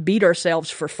other up and beat ourselves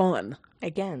for fun?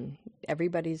 Again,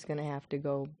 everybody's going to have to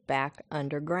go back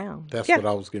underground. That's what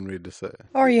I was getting ready to say.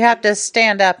 Or you have to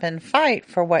stand up and fight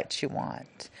for what you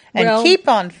want and keep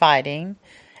on fighting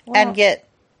and get,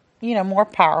 more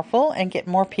powerful and get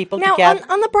more people together.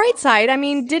 On the bright side, I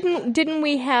mean, didn't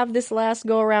we have this last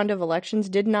go around of elections?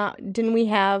 Didn't we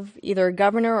have either a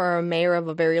governor or a mayor of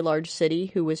a very large city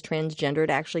who was transgendered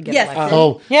actually get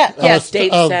elected?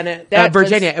 State Senate.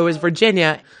 Virginia. It was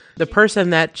Virginia. The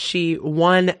person that she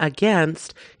won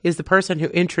against is the person who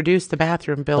introduced the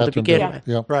bathroom bill to begin with.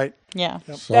 Yep. Right. Yeah.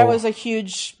 Yep. So, that was a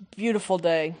huge, beautiful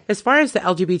day. As far as the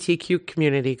LGBTQ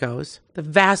community goes, the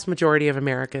vast majority of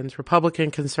Americans,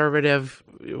 Republican, conservative,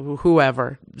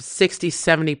 whoever,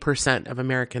 60-70% of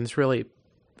Americans really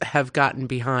have gotten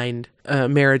behind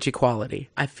marriage equality.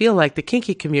 I feel like the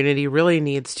kinky community really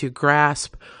needs to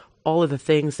grasp all of the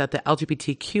things that the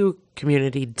LGBTQ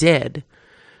community did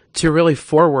to really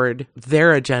forward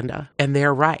their agenda and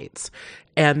their rights.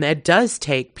 And that does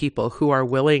take people who are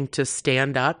willing to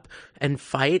stand up and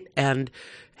fight and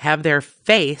have their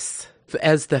face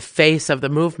as the face of the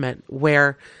movement,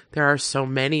 where there are so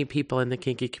many people in the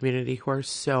kinky community who are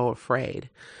so afraid.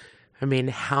 I mean,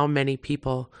 how many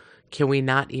people can we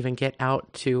not even get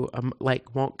out to,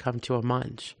 won't come to a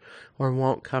munch or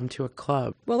won't come to a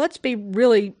club? Well, let's be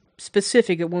really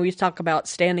specific when we talk about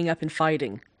standing up and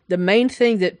fighting. The main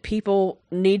thing that people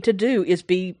need to do is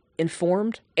be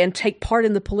informed and take part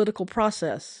in the political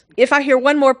process. If I hear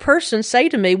one more person say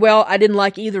to me, well, I didn't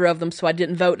like either of them, so I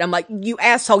didn't vote, I'm like, you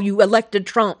asshole, you elected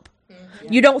Trump.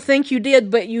 Mm-hmm. You don't think you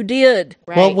did, but you did.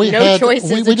 Right. Well, we choice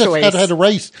is we just choice. had a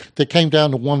race that came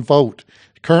down to one vote.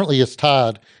 Currently, it's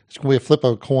tied. It's going to be a flip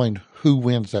of a coin. Who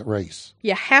wins that race?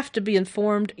 You have to be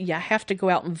informed. You have to go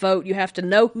out and vote. You have to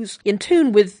know who's in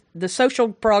tune with the social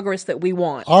progress that we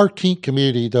want. Our kink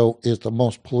community, though, is the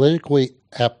most politically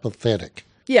apathetic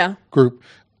group.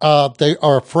 They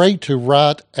are afraid to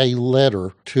write a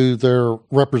letter to their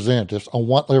representatives on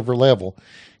whatever level,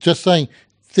 just saying,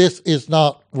 this is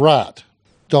not right.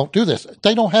 Don't do this.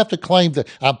 They don't have to claim that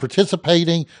I'm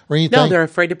participating or anything. No, they're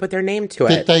afraid to put their name to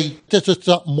it. This is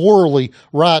not morally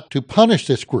right to punish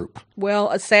this group. Well,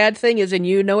 a sad thing is, and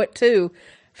you know it too,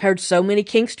 I've heard so many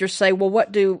kinksters say, well,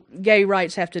 what do gay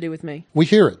rights have to do with me? We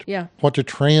hear it. Yeah. What do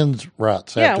trans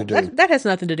rights have to do? That has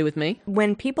nothing to do with me.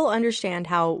 When people understand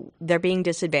how they're being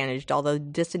disadvantaged, although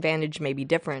disadvantage may be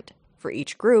different for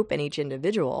each group and each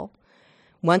individual,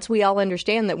 once we all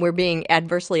understand that we're being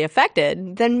adversely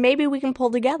affected, then maybe we can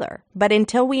pull together. But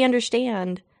until we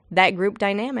understand that group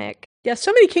dynamic,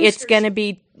 so many kinksters. It's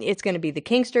going to be the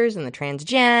kinksters and the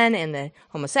transgen and the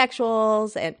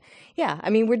homosexuals and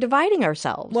we're dividing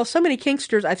ourselves. Well, so many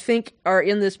kinksters, I think, are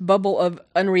in this bubble of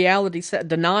unreality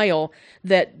denial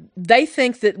that they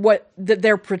think that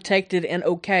they're protected and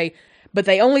okay, but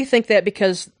they only think that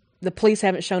because the police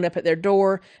haven't shown up at their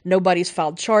door, nobody's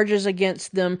filed charges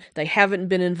against them, they haven't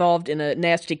been involved in a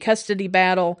nasty custody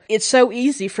battle. It's so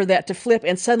easy for that to flip,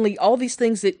 and suddenly all these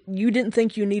things that you didn't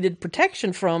think you needed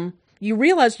protection from, you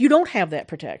realize you don't have that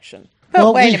protection.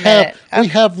 But wait a minute. We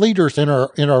have leaders in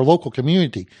our local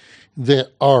community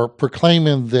that are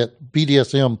proclaiming that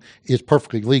BDSM is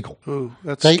perfectly legal. Ooh,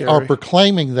 that's They scary. are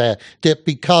proclaiming that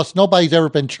because nobody's ever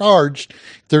been charged,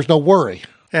 there's no worry.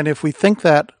 And if we think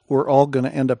that, we're all going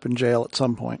to end up in jail at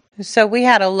some point. So we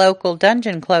had a local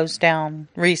dungeon closed down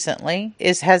recently.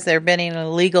 Has there been any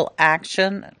legal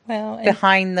action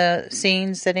behind the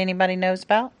scenes that anybody knows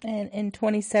about? And in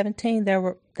 2017,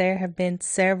 there have been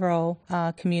several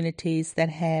communities that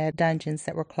had dungeons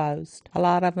that were closed. A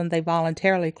lot of them they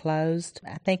voluntarily closed.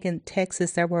 I think in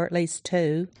Texas there were at least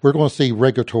 2. We're going to see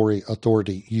regulatory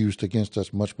authority used against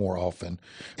us much more often.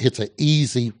 It's an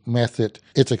easy method.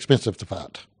 It's expensive to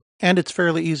fight. And it's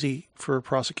fairly easy for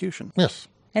prosecution. Yes.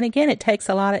 And again, it takes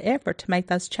a lot of effort to make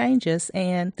those changes,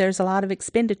 and there's a lot of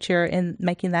expenditure in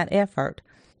making that effort.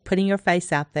 Putting your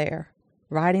face out there,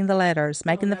 writing the letters,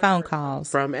 making the phone calls.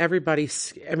 From everybody,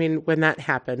 I mean, when that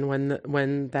happened,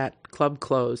 when that club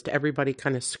closed, everybody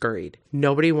kind of scurried.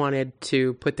 Nobody wanted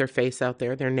to put their face out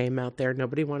there, their name out there.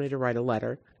 Nobody wanted to write a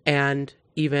letter. And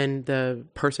even the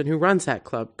person who runs that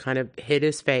club kind of hid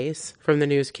his face from the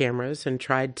news cameras and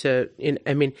tried to, it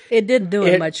didn't do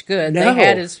him much good. No. They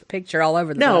had his picture all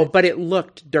over the place. But it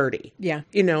looked dirty. Yeah.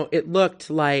 It looked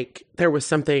like there was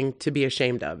something to be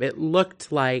ashamed of. It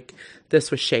looked like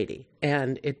this was shady,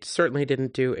 and it certainly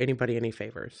didn't do anybody any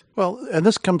favors. Well, and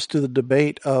this comes to the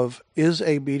debate of, is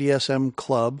a BDSM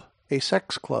club a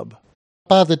sex club?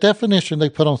 By the definition they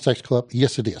put on sex club,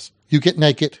 yes, it is. You get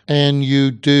naked and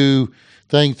you do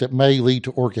things that may lead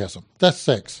to orgasm. That's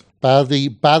sex. By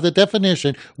the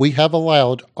definition we have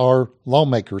allowed our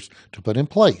lawmakers to put in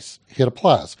place, it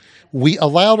applies. We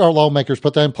allowed our lawmakers to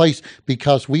put that in place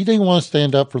because we didn't want to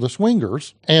stand up for the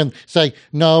swingers and say,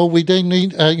 no, we didn't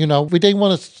need, we didn't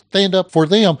want to stand up for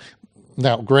them.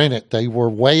 Now, granted, they were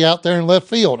way out there in left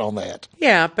field on that.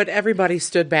 Yeah, but everybody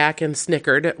stood back and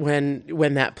snickered when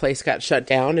that place got shut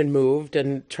down and moved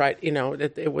and tried,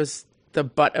 it was the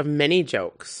butt of many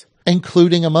jokes.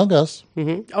 Including among us.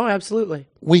 Mm-hmm. Oh, absolutely.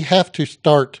 We have to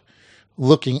start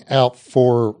looking out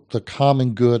for the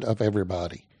common good of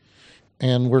everybody.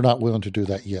 And we're not willing to do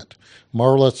that yet.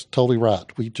 Marla's totally right.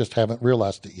 We just haven't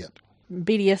realized it yet.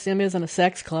 BDSM isn't a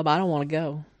sex club. I don't want to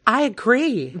go. I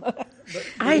agree.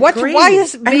 I agree. Why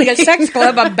is being a sex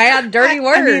club a bad, dirty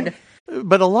word?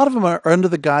 But a lot of them are under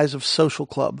the guise of social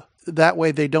club. That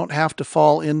way they don't have to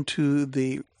fall into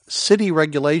the city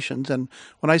regulations. And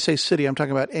when I say city, I'm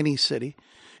talking about any city.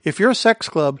 If you're a sex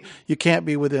club, you can't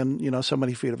be within, so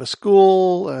many feet of a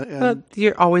school.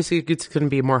 You're always, it's going to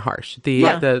be more harsh.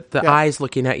 The eyes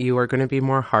looking at you are going to be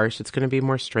more harsh. It's going to be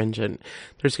more stringent.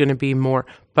 There's going to be more,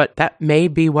 but that may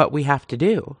be what we have to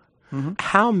do. Mm-hmm.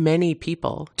 How many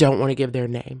people don't want to give their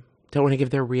name, don't want to give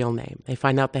their real name? They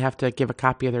find out they have to give a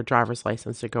copy of their driver's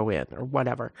license to go in or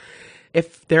whatever.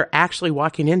 If they're actually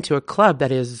walking into a club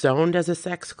that is zoned as a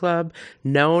sex club,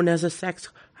 known as a sex,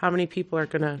 how many people are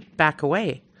going to back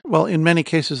away? Well, in many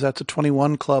cases, that's a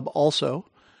 21 club also.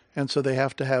 And so they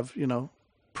have to have,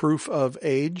 proof of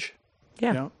age.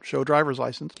 Yeah. Show driver's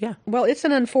license. Yeah. Well, it's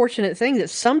an unfortunate thing that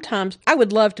sometimes I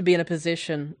would love to be in a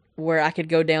position where I could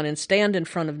go down and stand in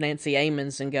front of Nancy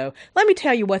Amons and go, let me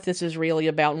tell you what this is really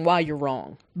about and why you're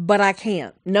wrong. But I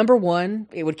can't. Number one,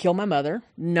 it would kill my mother.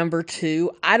 Number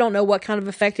two, I don't know what kind of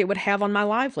effect it would have on my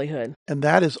livelihood. And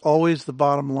that is always the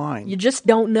bottom line. You just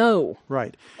don't know.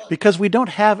 Right. Because we don't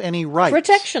have any rights.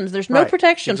 Protections. There's no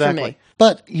protection for me.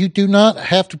 But you do not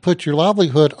have to put your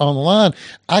livelihood on the line.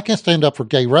 I can stand up for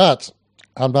gay rights.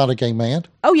 I'm not a gay man.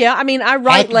 Oh, yeah. I mean, I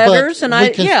write letters and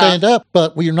we can stand up,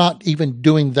 but we're not even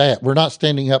doing that. We're not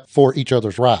standing up for each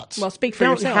other's rights. Well, speak for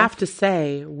yourself. yourself. You don't have to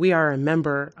say we are a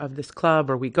member of this club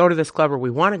or we go to this club or we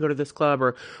want to go to this club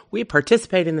or we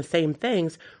participate in the same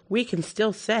things. We can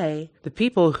still say the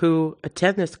people who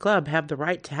attend this club have the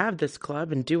right to have this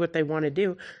club and do what they want to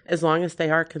do as long as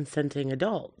they are consenting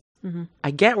adults. Mm-hmm.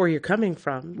 I get where you're coming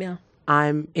from. Yeah.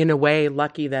 I'm in a way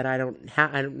lucky that I don't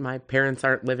have, my parents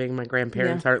aren't living, my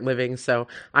grandparents aren't living, so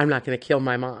I'm not going to kill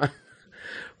my mom.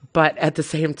 But at the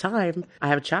same time, I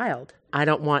have a child. I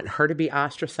don't want her to be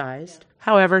ostracized.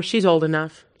 However, she's old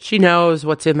enough. She knows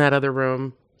what's in that other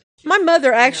room. My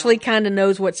mother actually kind of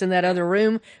knows what's in that other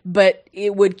room, but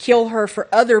it would kill her for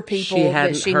other people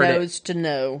that she knows to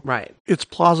know. Right. It's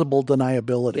plausible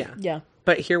deniability. Yeah.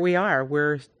 But here we are.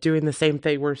 We're doing the same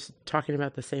thing. We're talking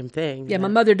about the same thing. Yeah, my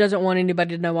mother doesn't want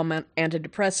anybody to know I'm on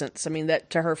antidepressants. I mean,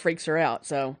 that to her freaks her out.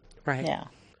 So right. Yeah.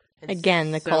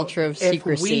 Again, the culture of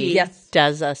secrecy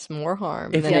does us more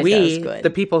harm than it does good. The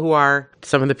people who are,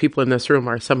 some of the people in this room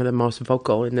are some of the most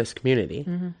vocal in this community.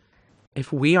 Mm-hmm.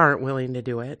 If we aren't willing to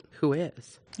do it, who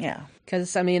is? Yeah.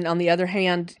 Because, I mean, on the other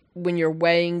hand, when you're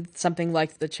weighing something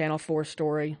like the Channel 4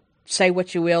 story, say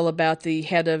what you will about the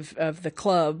head of the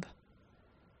club,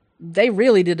 they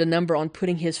really did a number on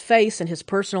putting his face and his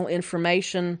personal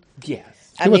information. Yes.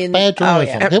 It was bad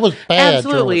journalism. It was bad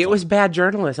Absolutely. journalism. It was bad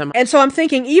journalism. And so I'm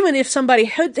thinking, even if somebody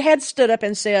had stood up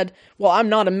and said, well, I'm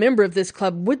not a member of this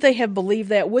club, would they have believed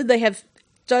that? Would they have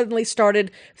suddenly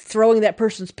started throwing that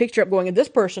person's picture up going, and this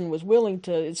person was willing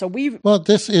to, so Well,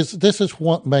 this is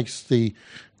what makes the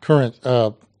current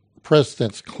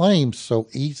president's claims so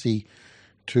easy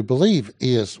to believe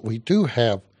is we do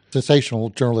have sensational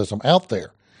journalism out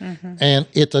there. Mm-hmm. And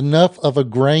it's enough of a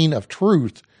grain of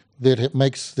truth that it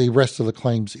makes the rest of the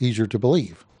claims easier to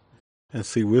believe. And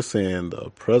see, we're saying the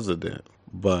president,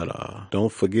 but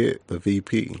don't forget the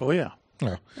VP. Oh, yeah.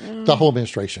 The whole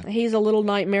administration. He's a little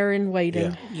nightmare in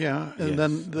waiting. Yeah. And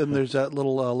then there's that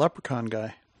little leprechaun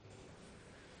guy.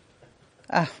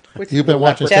 You've been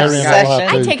watching Saturday Night Live,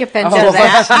 too. I take offense to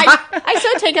that. I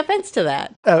so take offense to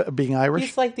that. Being Irish?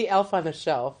 He's like the elf on the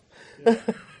shelf.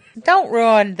 Don't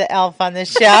ruin the elf on the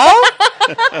shelf.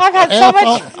 I've had so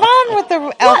much fun with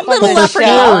the elf on the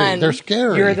shelf. They're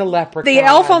scary. You're the leprechaun. The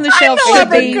elf on the shelf should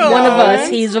be one of us.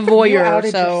 He's a voyeur. You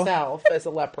outed so yourself as a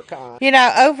leprechaun. You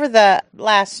know, over the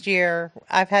last year,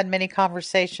 I've had many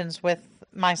conversations with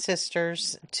my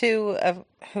sisters, two of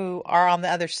who are on the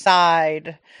other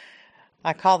side.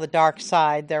 I call the dark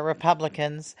side. They're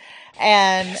Republicans.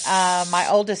 And my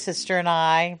oldest sister and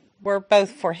I were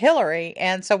both for Hillary.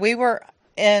 And so we were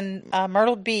in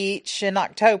Myrtle Beach in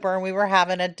October, and we were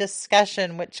having a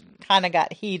discussion which kind of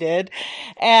got heated.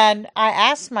 And I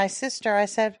asked my sister, I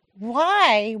said,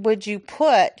 why would you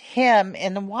put him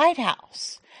in the White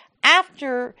House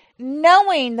after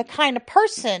knowing the kind of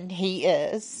person he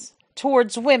is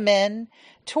towards women,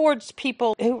 towards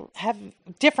people who have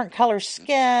different color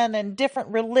skin and different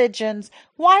religions?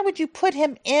 Why would you put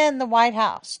him in the White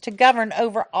House to govern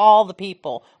over all the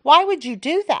people? Why would you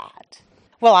do that?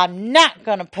 Well, I'm not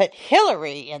going to put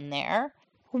Hillary in there.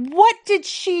 What did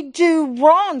she do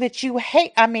wrong that you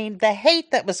hate? I mean, the hate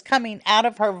that was coming out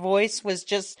of her voice was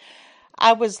just,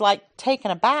 I was like taken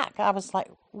aback. I was like,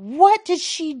 what did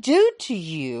she do to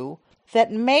you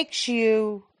that makes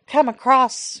you come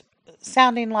across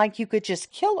sounding like you could just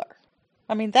kill her?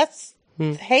 I mean, that's,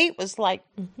 hate was like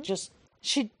just,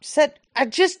 she said, I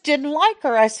just didn't like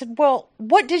her. I said, well,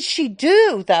 what did she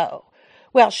do though?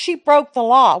 Well, she broke the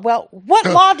law. Well, what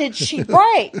law did she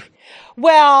break?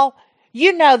 Well,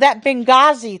 you know, that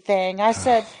Benghazi thing. I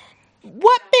said,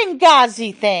 what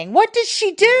Benghazi thing? What did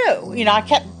she do? You know, I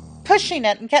kept pushing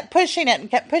it and kept pushing it and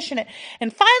kept pushing it.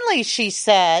 And finally she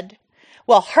said,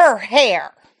 well, her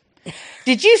hair.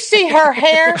 Did you see her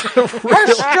hair? Her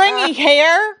stringy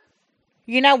hair?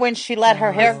 You know, when she let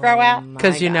her hair grow out?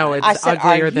 Because you know it's I said,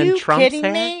 uglier than Trump's kidding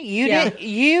hair. Me?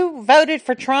 You voted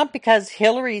for Trump because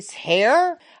Hillary's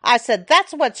hair? I said,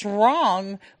 that's what's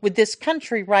wrong with this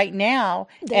country right now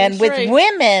and with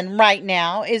women right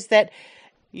now, is that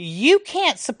you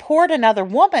can't support another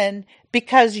woman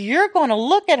because you're going to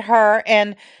look at her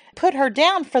and put her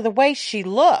down for the way she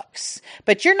looks.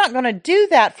 But you're not going to do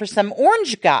that for some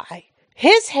orange guy.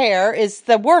 His hair is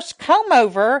the worst comb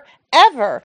over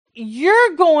ever.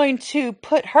 You're going to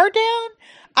put her down?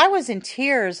 I was in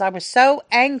tears. I was so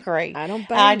angry. I don't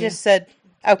blame I you. just said,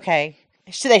 okay.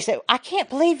 So they said, I can't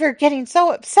believe you're getting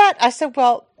so upset. I said,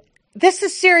 well, this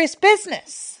is serious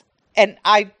business. And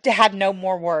I had no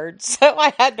more words, so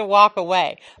I had to walk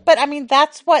away. But, I mean,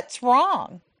 that's what's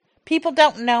wrong. People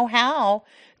don't know how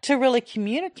to really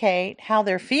communicate how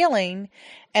they're feeling,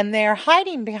 and they're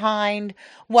hiding behind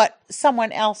what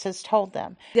someone else has told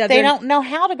them. Yeah, they don't know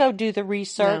how to go do the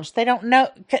research. No. They don't know,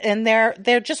 and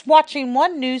they're just watching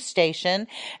one news station,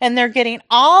 and they're getting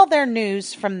all their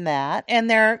news from that, and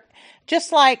they're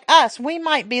just like us. We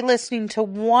might be listening to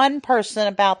one person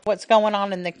about what's going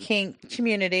on in the kink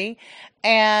community,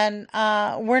 and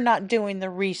we're not doing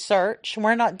the research.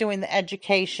 We're not doing the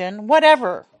education,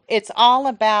 whatever. It's all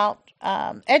about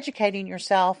educating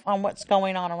yourself on what's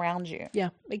going on around you. Yeah,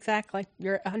 exactly.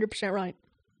 You're 100% right.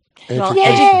 Well,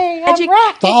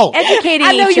 educating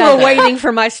I know each you other. were Waiting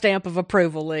for my stamp of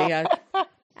approval, Lee.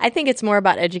 I think it's more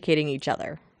about educating each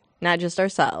other, not just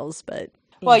ourselves, but...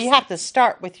 Well, you have to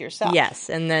start with yourself. Yes,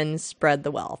 and then spread the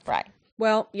wealth. Right.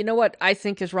 Well, you know what I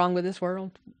think is wrong with this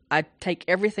world? I take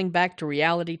everything back to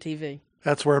reality TV.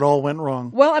 That's where it all went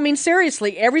wrong. Well, I mean,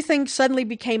 seriously, everything suddenly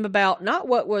became about not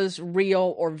what was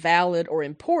real or valid or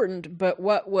important, but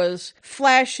what was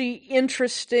flashy,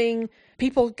 interesting.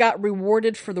 People got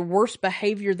rewarded for the worst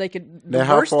behavior they could. Now,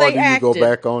 how far do you go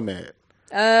back on that?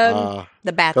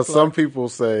 The Bachelor. Because some people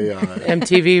say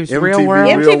MTV's Real World.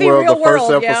 MTV Real the first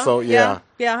World, episode, yeah,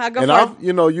 I go and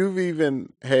for it. you've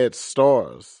even had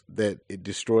stars that it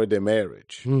destroyed their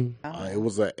marriage. It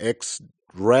was an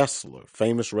ex-wrestler,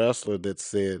 famous wrestler, that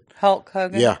said Hulk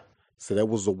Hogan. Yeah, so that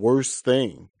was the worst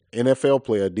thing. NFL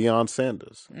player Deion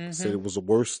Sanders said it was the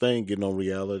worst thing getting on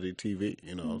reality TV.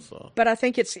 So. But I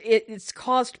think it's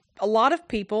caused a lot of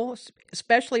people,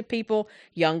 especially people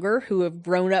younger who have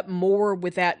grown up more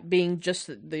with that being just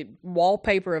the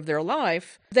wallpaper of their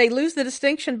life. They lose the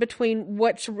distinction between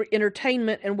what's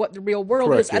entertainment and what the real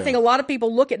world is. Yeah. I think a lot of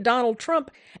people look at Donald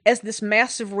Trump as this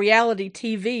massive reality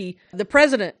TV, the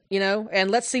president,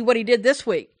 and let's see what he did this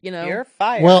week, You're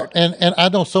fired. Well, and I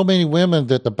know so many women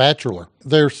that The Bachelor,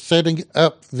 they're setting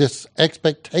up this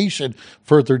expectation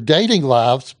for their dating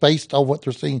lives based on what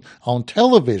they're seeing on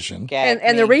television.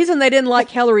 And the reason they didn't like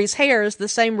Hillary's hair is the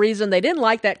same reason they didn't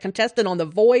like that contestant on The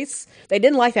Voice. They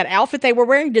didn't like that outfit they were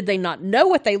wearing. Did they not know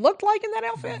what they looked like in that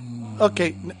outfit?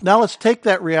 Okay, now let's take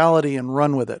that reality and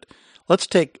run with it. Let's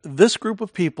take this group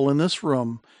of people in this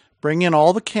room, bring in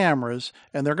all the cameras,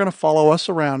 and they're going to follow us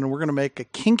around, and we're going to make a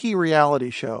kinky reality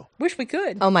show. Wish we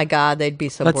could. Oh my God, they'd be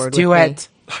so Let's bored do with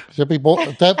me.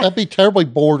 it. That'd be terribly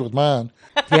bored with mine.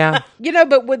 Yeah.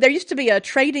 But there used to be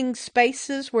trading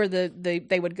spaces where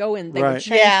they would go and they would Right.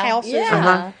 change Yeah. houses.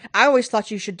 Yeah. I always thought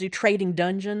you should do trading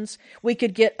dungeons. We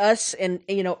could get us and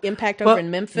Impact Well, over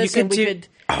in Memphis, you and could we do- could.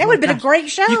 That would have been a great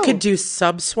show. You could do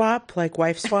sub swap, like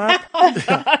wife swap.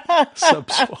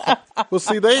 Well,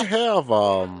 see, they have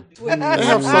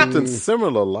something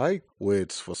similar like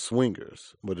Weds for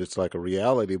swingers, but it's like a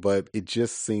reality, but it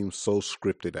just seems so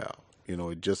scripted out.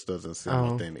 It just doesn't seem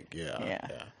authentic. Yeah.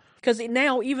 Because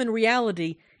now even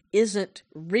reality isn't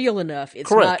real enough. It's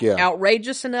Correct, not yeah.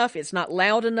 outrageous enough. It's not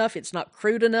loud enough. It's not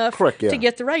crude enough Correct, yeah. to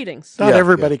get the ratings. Not Yeah,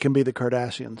 everybody yeah. can be the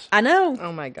Kardashians. I know.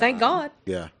 Oh, my God. Thank God.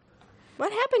 Yeah.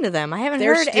 What happened to them? I haven't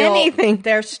They're heard still, anything.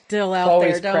 They're still out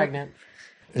there. Don't.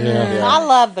 Yeah. I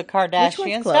love the Which one's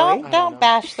Kardashians. Chloe? Don't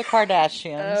bash the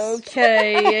Kardashians.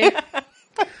 Okay.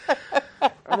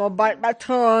 I'm gonna bite my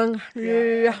tongue.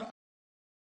 Yeah.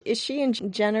 Is she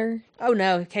and Jenner? Oh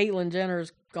no, Caitlyn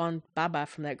Jenner's gone bye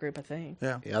from that group. I think.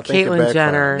 Yeah. Yeah, I think it Caitlyn backfired.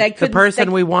 Jenner, They the couldn't- person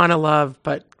they- we want to love,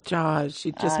 but gosh,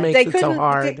 she just makes They it so couldn't.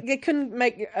 hard. They couldn't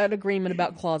make an agreement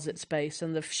about closet space,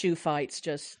 and the shoe fights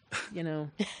just,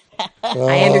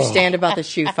 I understand about the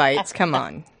shoe fights. Come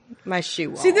on. My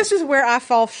shoe wall. See, this is where I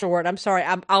fall short. I'm sorry.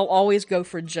 I'll always go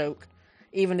for a joke,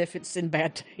 even if it's in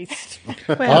bad taste.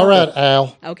 All right,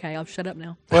 Al. Okay, I'll shut up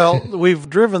now. Well, we've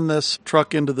driven this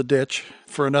truck into the ditch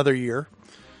for another year.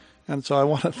 And so I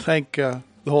want to thank the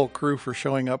whole crew for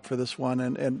showing up for this one.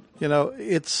 And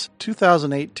it's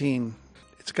 2018.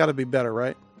 It's got to be better,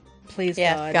 right? Please,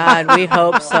 Yes. God. God, we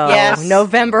hope so. Yes.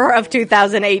 November of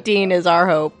 2018 is our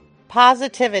hope.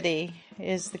 Positivity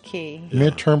is the key.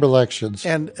 Midterm elections.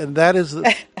 And that is,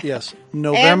 yes, And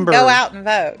November. go out and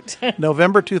vote.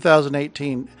 November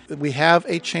 2018, we have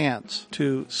a chance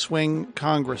to swing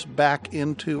Congress back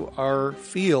into our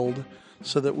field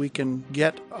so that we can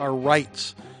get our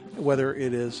rights, whether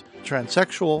it is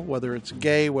transsexual, whether it's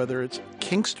gay, whether it's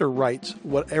Kinkster rights,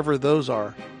 whatever those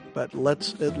are. But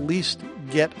let's at least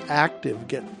get active,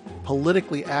 get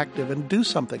politically active, and do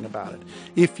something about it.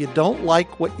 If you don't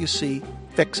like what you see,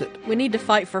 fix it. We need to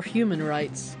fight for human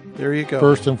rights There you go.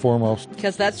 First and foremost.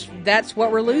 because that's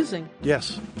what we're losing,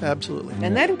 Yes, absolutely.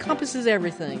 and that encompasses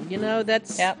everything.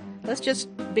 That's. Yep. Let's just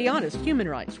be honest. Human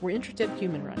rights. We're interested in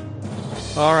human rights.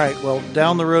 All right, well,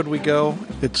 down the road we go.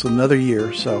 It's another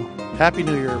year, so Happy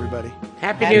New Year, everybody.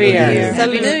 Happy New Year.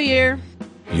 Happy New Year.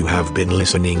 You have been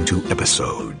listening to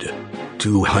episode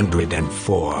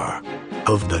 204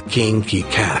 of the Kinky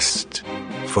Cast.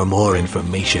 For more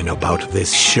information about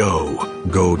this show,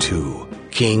 go to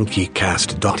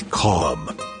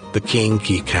kinkycast.com. The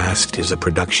Kinky Cast is a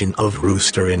production of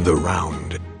Rooster in the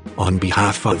Round. On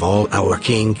behalf of all our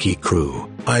Kinky crew,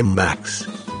 I'm Max.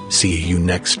 See you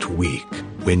next week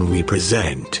when we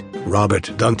present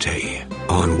Robert Dante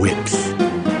on Whips.